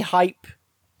any hype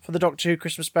for the Doctor Who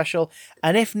Christmas special?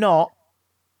 And if not,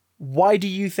 why do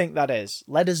you think that is?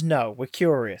 Let us know. We're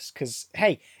curious. Because,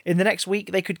 hey, in the next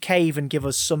week, they could cave and give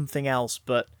us something else,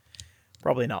 but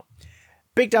probably not.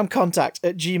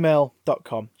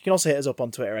 BigDamnContact@gmail.com. You can also hit us up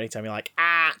on Twitter anytime you like,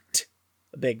 at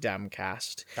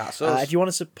BigDamnCast. That's us. If you want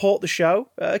to support the show,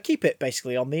 keep it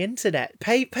basically on the internet.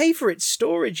 Pay for its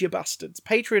storage, you bastards.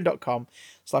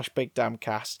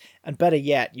 Patreon.com/BigDamnCast. And better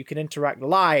yet, you can interact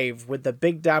live with the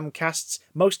Big Damn Cast's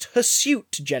most hirsute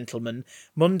gentlemen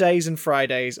Mondays and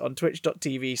Fridays on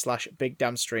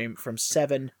twitch.tv/BigDamnStream from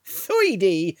 7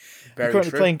 3D. Very I'm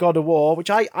currently true. playing God of War, which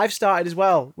I've started as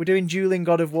well. We're doing dueling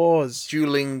God of Wars.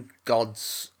 Dueling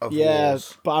Gods of Yeah,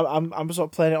 Wars. but I'm sort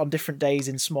of playing it on different days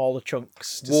in smaller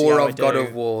chunks. To see War how I of God do.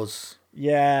 of Wars.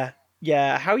 Yeah.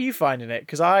 How are you finding it?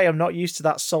 Because I am not used to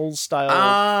that Souls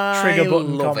style trigger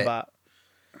button love combat.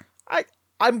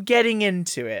 I'm getting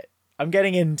into it. I've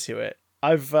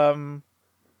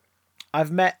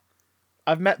met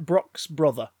Brock's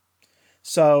brother,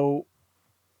 so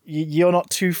you're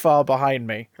not too far behind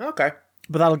me. Okay.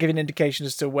 But that'll give you an indication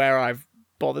as to where I've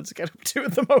bothered to get up to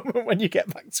at the moment when you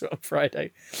get back to it on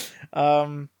Friday.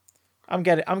 I'm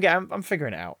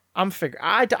figuring it out.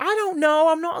 I don't know.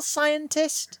 I'm not a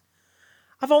scientist.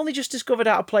 I've only just discovered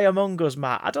how to play Among Us,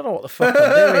 Matt. I don't know what the fuck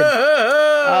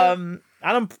I'm doing.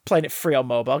 And I'm playing it free on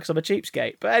mobile because I'm a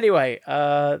cheapskate. But anyway,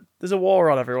 there's a war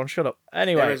on, everyone. Shut up.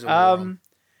 Anyway, There is a war on.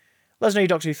 let us know your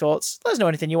Doctor Who thoughts. Let us know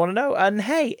anything you want to know. And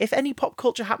hey, if any pop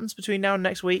culture happens between now and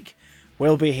next week,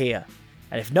 we'll be here.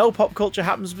 And if no pop culture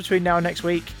happens between now and next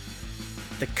week,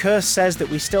 the curse says that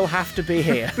we still have to be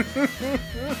here.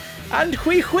 And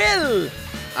we will!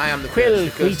 I am the Quill,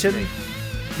 curse. The curse is Wheaton. me.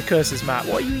 The curse is Matt.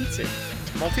 What are you eating?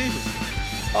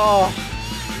 Maltesers. Oh,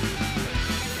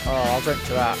 I'll drink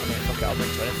to that. I mean, fuck it, I'll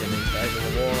drink to anything these days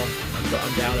with a war on.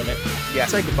 I'm down in it. Yeah.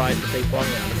 Say goodbye to the people. I'm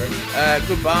going to drink.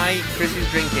 Goodbye. Chris is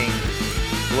drinking.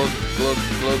 Glug, glug,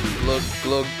 glug, glug,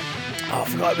 glug. Oh, I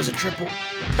forgot it was a triple.